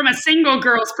 From a single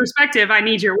girl's perspective, I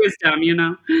need your wisdom,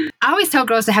 I always tell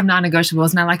girls to have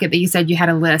non-negotiables, and I like it that you said you had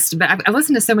a list, but I've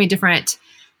listened to so many different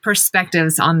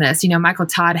perspectives on this. Michael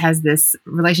Todd has this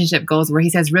relationship goals where he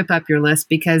says, rip up your list,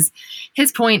 because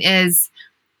his point is,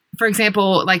 for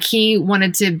example, like he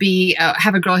wanted to be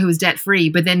have a girl who was debt free,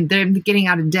 but then them getting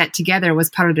out of debt together was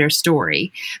part of their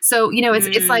story. So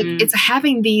it's like it's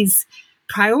having these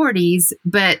priorities,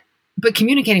 but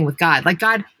communicating with God. Like,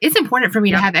 God, it's important for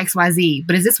me to have XYZ,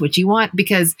 but is this what you want?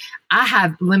 Because I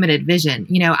have limited vision.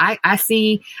 I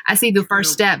see the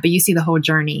first step, but you see the whole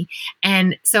journey.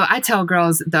 And so I tell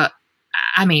girls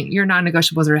your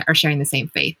non-negotiables are sharing the same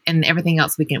faith, and everything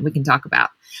else we can talk about.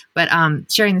 But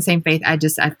sharing the same faith, I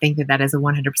think that is a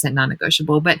 100%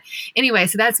 non-negotiable. But anyway,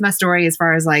 so that's my story as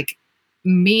far as like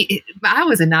me. I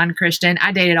was a non-Christian.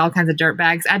 I dated all kinds of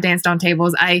dirtbags. I danced on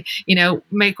tables. I,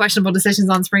 made questionable decisions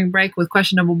on spring break with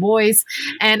questionable boys.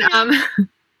 And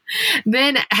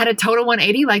then had a total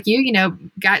 180 like you,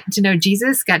 got to know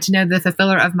Jesus, got to know the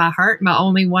fulfiller of my heart, my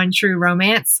only one true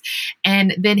romance.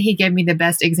 And then he gave me the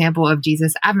best example of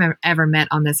Jesus I've ever met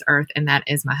on this earth. And that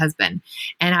is my husband.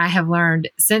 And I have learned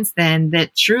since then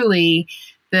that truly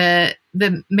the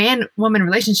man-woman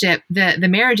relationship, the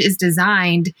marriage is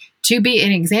designed to be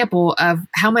an example of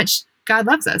how much God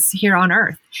loves us here on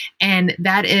earth. And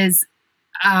that is,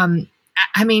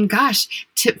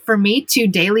 for me to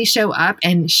daily show up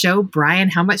and show Brian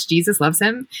how much Jesus loves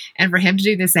him, and for him to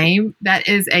do the same, that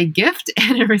is a gift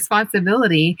and a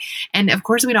responsibility. And of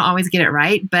course, we don't always get it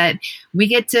right, but we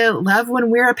get to love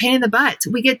when we're a pain in the butt.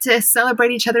 We get to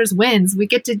celebrate each other's wins. We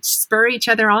get to spur each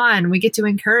other on. We get to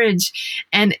encourage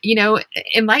and,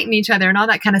 enlighten each other and all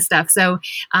that kind of stuff. So,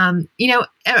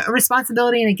 a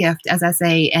responsibility and a gift, as I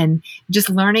say, and just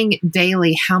learning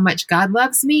daily how much God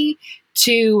loves me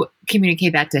to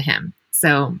communicate that to him.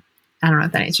 So I don't know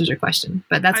if that answers your question,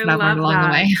 but that's what I've learned along the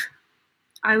way.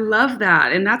 I love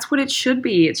that. And that's what it should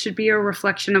be. It should be a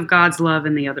reflection of God's love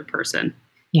in the other person.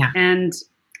 Yeah. And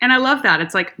I love that.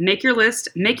 It's like, make your list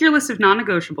of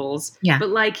non-negotiables. Yeah. But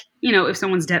like, if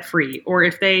someone's debt free, or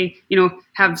if they,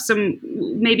 have some,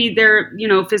 maybe they're,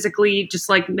 physically just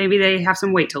like, maybe they have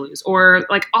some weight to lose, or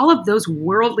like all of those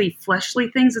worldly, fleshly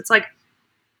things. It's like,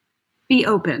 be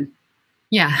open.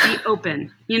 Yeah. Be open,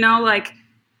 like,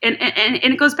 and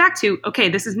it goes back to, okay,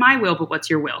 this is my will, but what's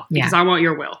your will? Because I want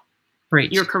your will.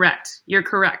 Preach. You're correct.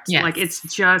 Yes. Like, it's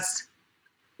just,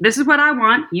 this is what I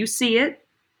want. You see it,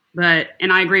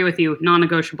 and I agree with you,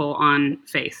 non-negotiable on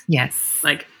faith. Yes.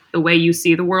 Like the way you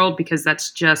see the world, because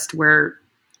that's where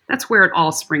it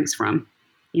all springs from,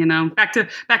 back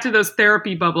to those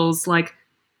therapy bubbles. Like,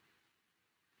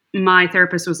 my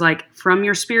therapist was like, from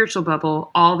your spiritual bubble,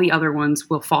 all the other ones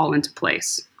will fall into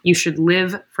place. You should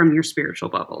live from your spiritual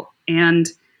bubble. And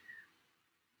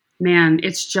man,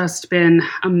 it's just been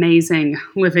amazing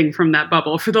living from that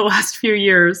bubble for the last few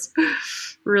years.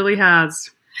 Really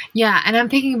has. Yeah. And I'm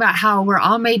thinking about how we're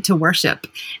all made to worship.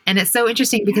 And it's so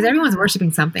interesting because everyone's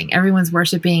worshiping something. Everyone's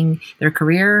worshiping their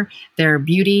career, their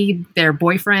beauty, their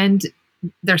boyfriend,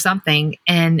 there's something.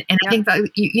 And I think that,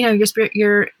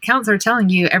 your counselor telling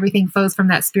you everything flows from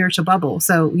that spiritual bubble.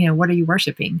 So, what are you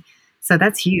worshiping? So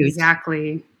that's huge.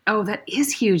 Exactly. Oh, that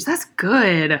is huge. That's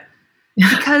good.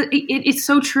 Because it's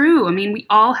so true. I mean, we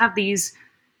all have these,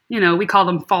 we call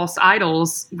them false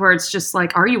idols, where it's just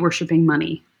like, are you worshiping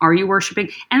money? Are you worshiping?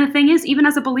 And the thing is, even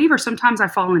as a believer, sometimes I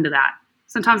fall into that.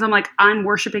 Sometimes I'm like, I'm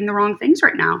worshiping the wrong things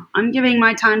right now. I'm giving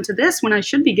my time to this when I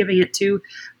should be giving it to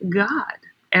God.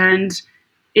 And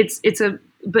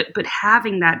but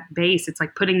having that base, it's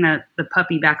like putting the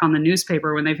puppy back on the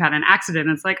newspaper when they've had an accident.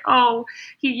 It's like, oh,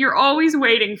 you're always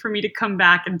waiting for me to come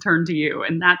back and turn to you.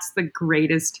 And that's the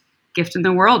greatest gift in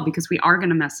the world, because we are going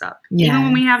to mess up. Yes. Even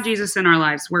when we have Jesus in our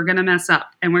lives, we're going to mess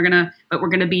up, and we're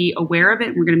going to be aware of it,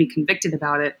 and we're going to be convicted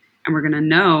about it. And we're going to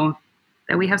know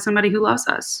that we have somebody who loves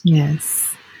us.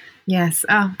 Yes. Yes.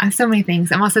 Oh, I have so many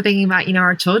things. I'm also thinking about,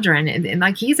 our children, and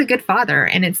like, he's a good father,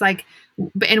 and it's like,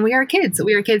 and we are kids.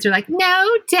 We are kids who are like, no,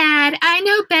 Dad, I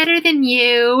know better than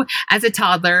you. As a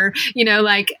toddler,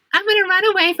 like, I'm going to run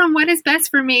away from what is best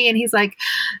for me. And he's like,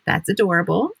 that's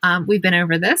adorable. We've been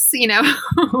over this,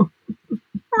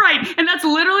 Right. And that's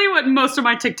literally what most of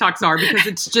my TikToks are, because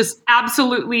it's just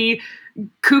absolutely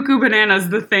cuckoo bananas,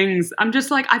 the things. I'm just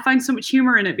like, I find so much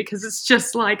humor in it, because it's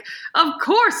just like, of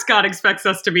course God expects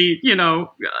us to be,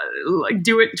 like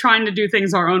trying to do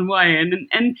things our own way.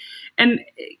 And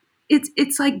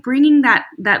it's like bringing that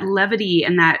levity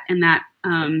and that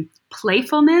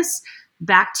playfulness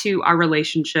back to our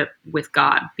relationship with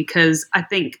God, because I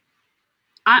think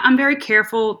I'm very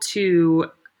careful to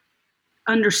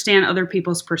understand other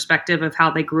people's perspective of how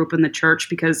they grew up in the church,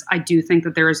 because I do think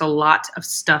that there is a lot of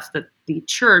stuff that the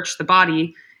church, the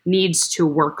body, needs to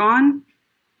work on.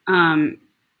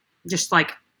 Just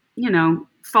like,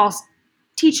 false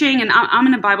teaching. And I'm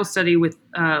in a Bible study with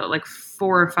like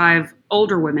 4 or 5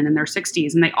 older women in their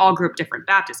 60s, and they all grew up different: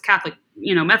 Baptist, Catholic,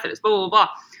 Methodist, blah, blah, blah,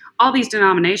 all these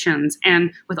denominations,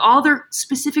 and with all their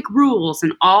specific rules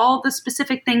and all the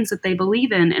specific things that they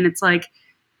believe in. And it's like,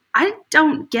 I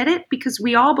don't get it, because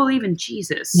we all believe in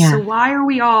Jesus. Yeah. So why are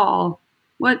we all,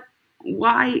 what?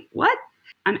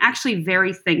 I'm actually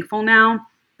very thankful now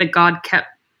that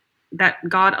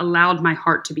God allowed my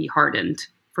heart to be hardened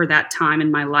for that time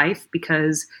in my life,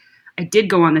 because I did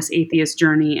go on this atheist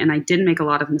journey, and I did make a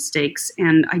lot of mistakes,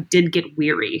 and I did get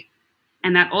weary.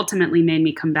 And that ultimately made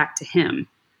me come back to him,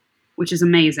 which is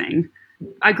amazing.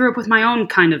 I grew up with my own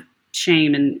kind of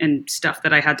shame and stuff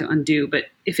that I had to undo. But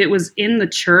if it was in the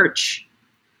church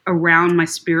around my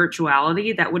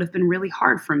spirituality, that would have been really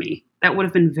hard for me. That would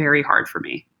have been very hard for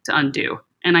me to undo.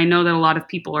 And I know that a lot of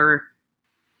people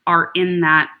are in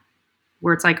that,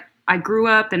 where it's like, I grew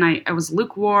up and I was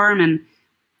lukewarm,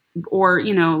 or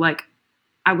like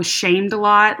I was shamed a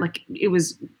lot. Like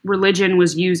religion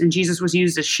was used, and Jesus was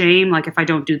used as shame. Like, if I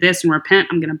don't do this and repent,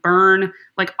 I'm going to burn.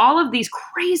 Like, all of these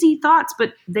crazy thoughts,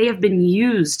 but they have been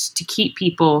used to keep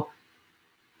people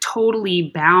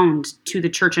totally bound to the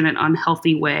church in an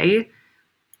unhealthy way.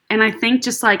 And I think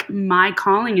just like my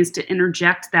calling is to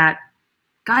interject that,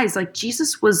 guys, like,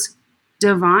 Jesus was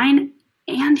divine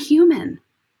and human.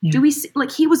 Yeah. Do we see,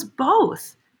 like, he was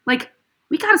both? Like,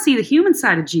 we got to see the human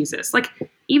side of Jesus. Like,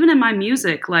 even in my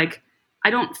music, like, I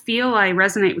don't feel I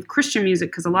resonate with Christian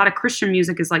music, because a lot of Christian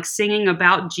music is like singing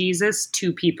about Jesus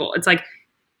to people. It's like,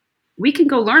 we can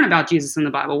go learn about Jesus in the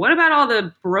Bible. What about all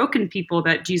the broken people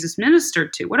that Jesus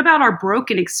ministered to? What about our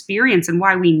broken experience and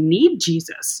why we need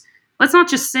Jesus? Let's not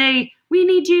just say we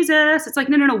need Jesus. It's like,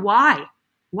 no. Why?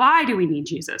 Why do we need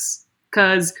Jesus?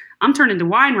 Because I'm turned into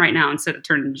wine right now instead of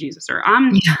turning into Jesus. Or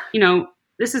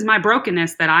this is my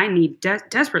brokenness that I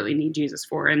desperately need Jesus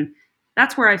for. And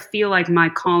that's where I feel like my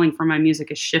calling for my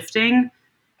music is shifting.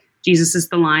 Jesus is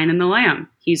the lion and the lamb.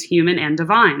 He's human and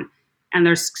divine. And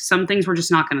there's some things we're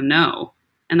just not going to know.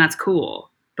 And that's cool.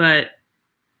 But,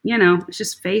 it's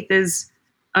just, faith is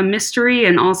a mystery,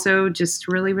 and also just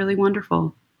really, really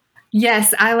wonderful.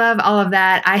 Yes, I love all of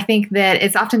that. I think that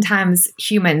it's oftentimes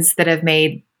humans that have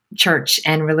made church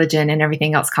and religion and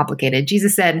everything else complicated.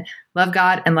 Jesus said, love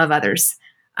God and love others.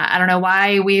 I don't know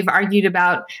why we've argued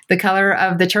about the color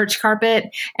of the church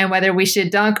carpet and whether we should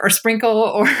dunk or sprinkle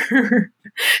or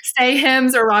say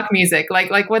hymns or rock music.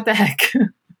 Like what the heck?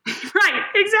 Right.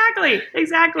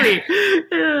 Exactly.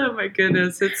 Oh my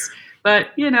goodness. But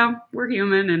we're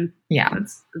human, and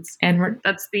that's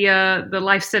the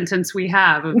life sentence we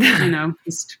have of,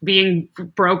 just being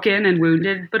broken and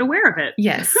wounded, but aware of it.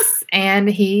 Yes. And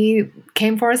he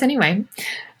came for us anyway.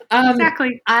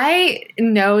 Exactly. I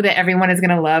know that everyone is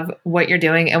going to love what you're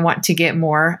doing and want to get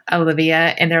more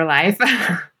Olivia in their life.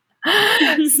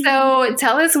 So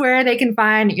tell us where they can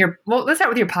find let's start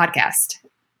with your podcast.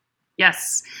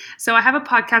 Yes. So I have a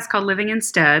podcast called Living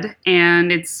Instead,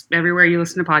 and it's everywhere you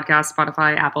listen to podcasts: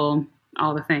 Spotify, Apple,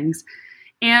 all the things.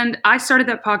 And I started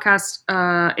that podcast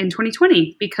in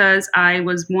 2020 because I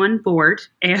was bored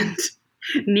and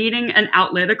needing an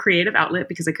outlet, a creative outlet,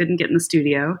 because I couldn't get in the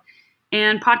studio.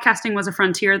 And podcasting was a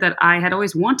frontier that I had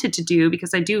always wanted to do,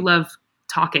 because I do love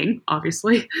talking,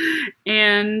 obviously.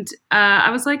 And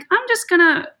I was like, I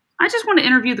just want to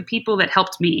interview the people that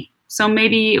helped me. So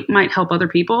maybe it might help other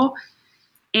people.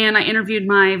 And I interviewed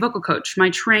my vocal coach, my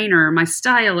trainer, my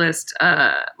stylist,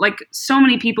 like so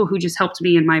many people who just helped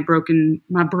me in my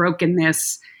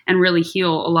brokenness and really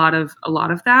heal a lot of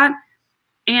that.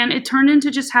 And it turned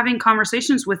into just having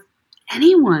conversations with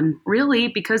anyone, really,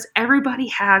 because everybody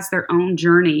has their own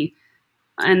journey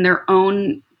and their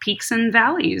own peaks and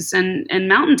valleys and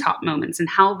mountaintop moments, and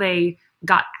how they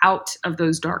got out of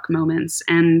those dark moments.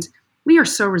 And we are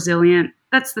so resilient.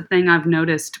 That's the thing I've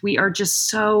noticed. We are just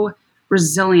so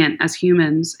resilient as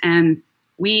humans, and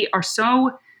we are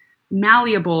so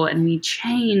malleable, and we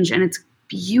change, and it's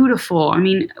beautiful. I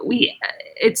mean,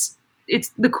 it's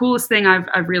the coolest thing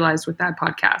I've realized with that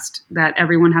podcast, that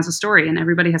everyone has a story and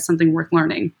everybody has something worth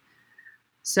learning.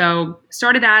 So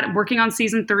started that, working on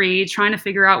season 3, trying to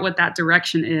figure out what that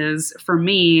direction is for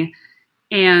me,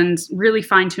 and really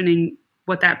fine-tuning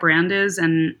what that brand is.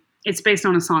 And it's based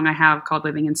on a song I have called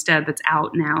Living Instead that's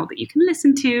out now that you can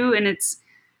listen to. And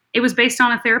it was based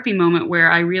on a therapy moment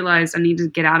where I realized I needed to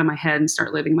get out of my head and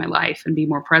start living my life and be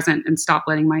more present and stop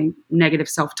letting my negative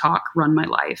self-talk run my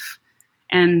life.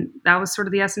 And that was sort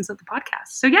of the essence of the podcast.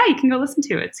 So yeah, you can go listen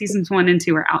to it. Seasons 1 and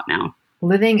 2 are out now.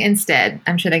 Living Instead.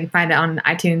 I'm sure they can find it on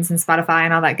iTunes and Spotify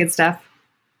and all that good stuff.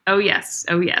 Oh yes.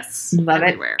 Love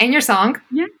everywhere. It. And your song.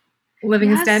 Yeah.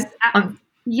 Living Instead.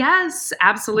 Yes,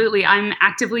 absolutely. I'm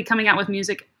actively coming out with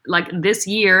music like this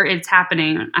year. It's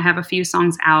happening. I have a few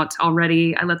songs out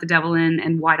already. I Let the Devil In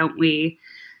and Why Don't We,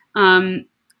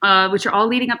 which are all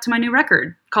leading up to my new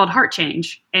record called Heart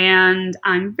Change. And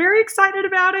I'm very excited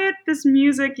about it. This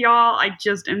music, y'all, I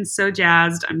just am so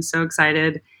jazzed. I'm so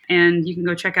excited. And you can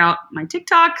go check out my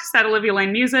TikTok, at Olivia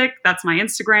Lane Music. That's my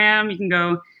Instagram. You can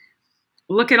go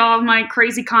look at all of my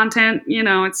crazy content. You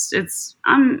know,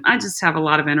 I just have a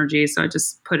lot of energy, so I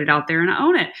just put it out there and I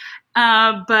own it.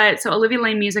 But so Olivia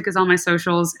Lane Music is on my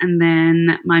socials, and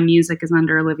then my music is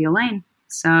under Olivia Lane.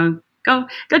 So go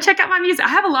check out my music. I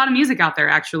have a lot of music out there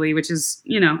actually, which is,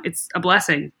 you know, it's a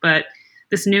blessing. But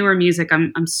this newer music,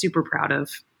 I'm super proud of.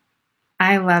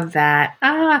 I love that.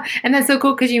 And that's so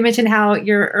cool because you mentioned how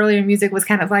your earlier music was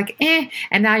kind of like,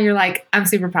 and now you're like, I'm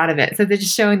super proud of it. So they're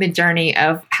just showing the journey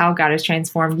of how God has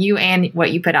transformed you and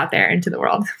what you put out there into the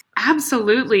world.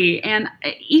 Absolutely. And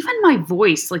even my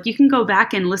voice, like you can go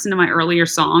back and listen to my earlier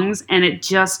songs and it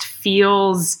just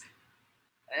feels,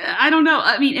 I don't know.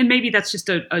 I mean, and maybe that's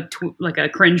just like a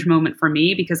cringe moment for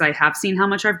me because I have seen how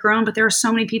much I've grown, but there are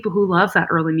so many people who love that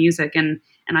early music and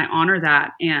I honor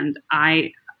that. And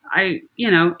I, you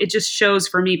know, it just shows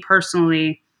for me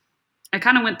personally, I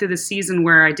kind of went through the season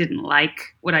where I didn't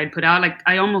like what I'd put out. Like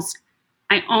I almost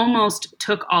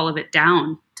took all of it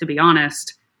down, to be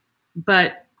honest,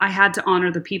 but I had to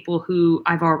honor the people who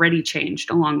I've already changed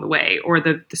along the way, or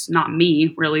this not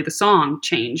me, really, the song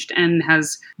changed and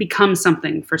has become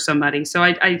something for somebody. So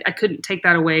I couldn't take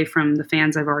that away from the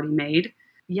fans I've already made.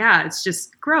 Yeah, it's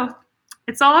just growth.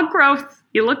 It's all growth.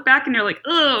 You look back and you're like,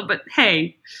 oh, but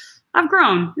hey, I've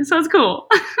grown, so it's cool.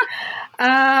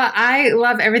 I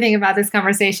love everything about this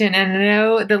conversation, and I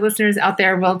know the listeners out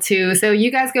there will too. So you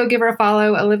guys go give her a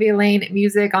follow, Olivia Lane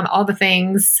Music on all the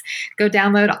things. Go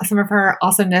download some of her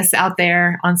awesomeness out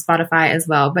there on Spotify as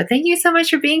well. But thank you so much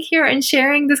for being here and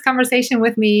sharing this conversation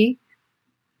with me.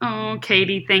 Oh,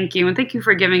 Katie, thank you. And thank you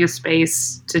for giving us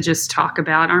space to just talk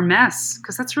about our mess,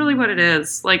 because that's really what it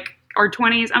is. Like our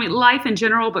 20s, I mean, life in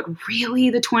general, but really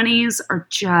the 20s are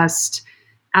just...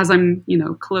 as I'm, you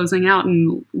know, closing out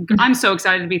and I'm so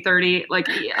excited to be 30. Like,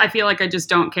 I feel like I just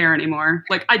don't care anymore.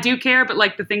 Like I do care, but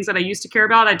like the things that I used to care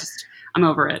about, I'm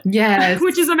over it. Yes.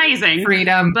 Which is amazing.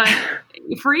 Freedom. But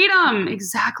freedom,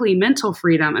 exactly. Mental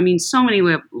freedom. I mean, so many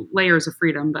layers of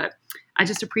freedom, but I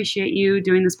just appreciate you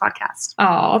doing this podcast.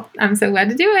 Oh, I'm so glad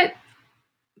to do it.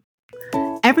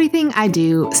 Everything I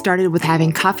do started with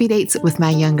having coffee dates with my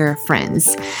younger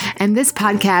friends. And this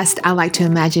podcast, I like to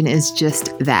imagine, is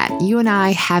just that. You and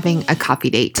I having a coffee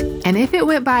date. And if it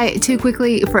went by too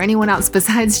quickly for anyone else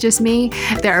besides just me,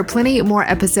 there are plenty more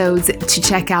episodes to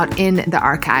check out in the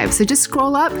archive. So just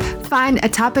scroll up, find a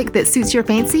topic that suits your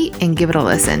fancy, and give it a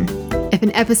listen. If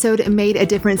an episode made a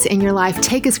difference in your life,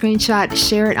 take a screenshot,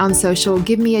 share it on social,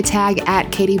 give me a tag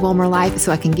at Katie Bollmer Life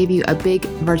so I can give you a big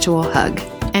virtual hug.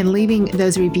 And leaving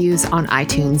those reviews on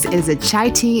iTunes is a chai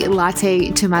tea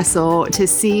latte to my soul to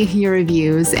see your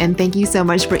reviews. And thank you so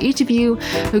much for each of you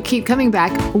who keep coming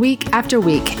back week after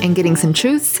week and getting some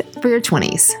truths for your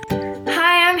 20s.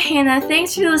 Hi, I'm Hannah.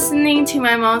 Thanks for listening to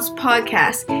my mom's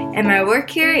podcast. And my work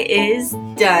here is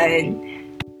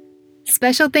done.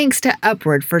 Special thanks to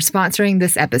Upward for sponsoring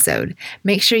this episode.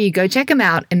 Make sure you go check them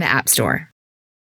out in the App Store.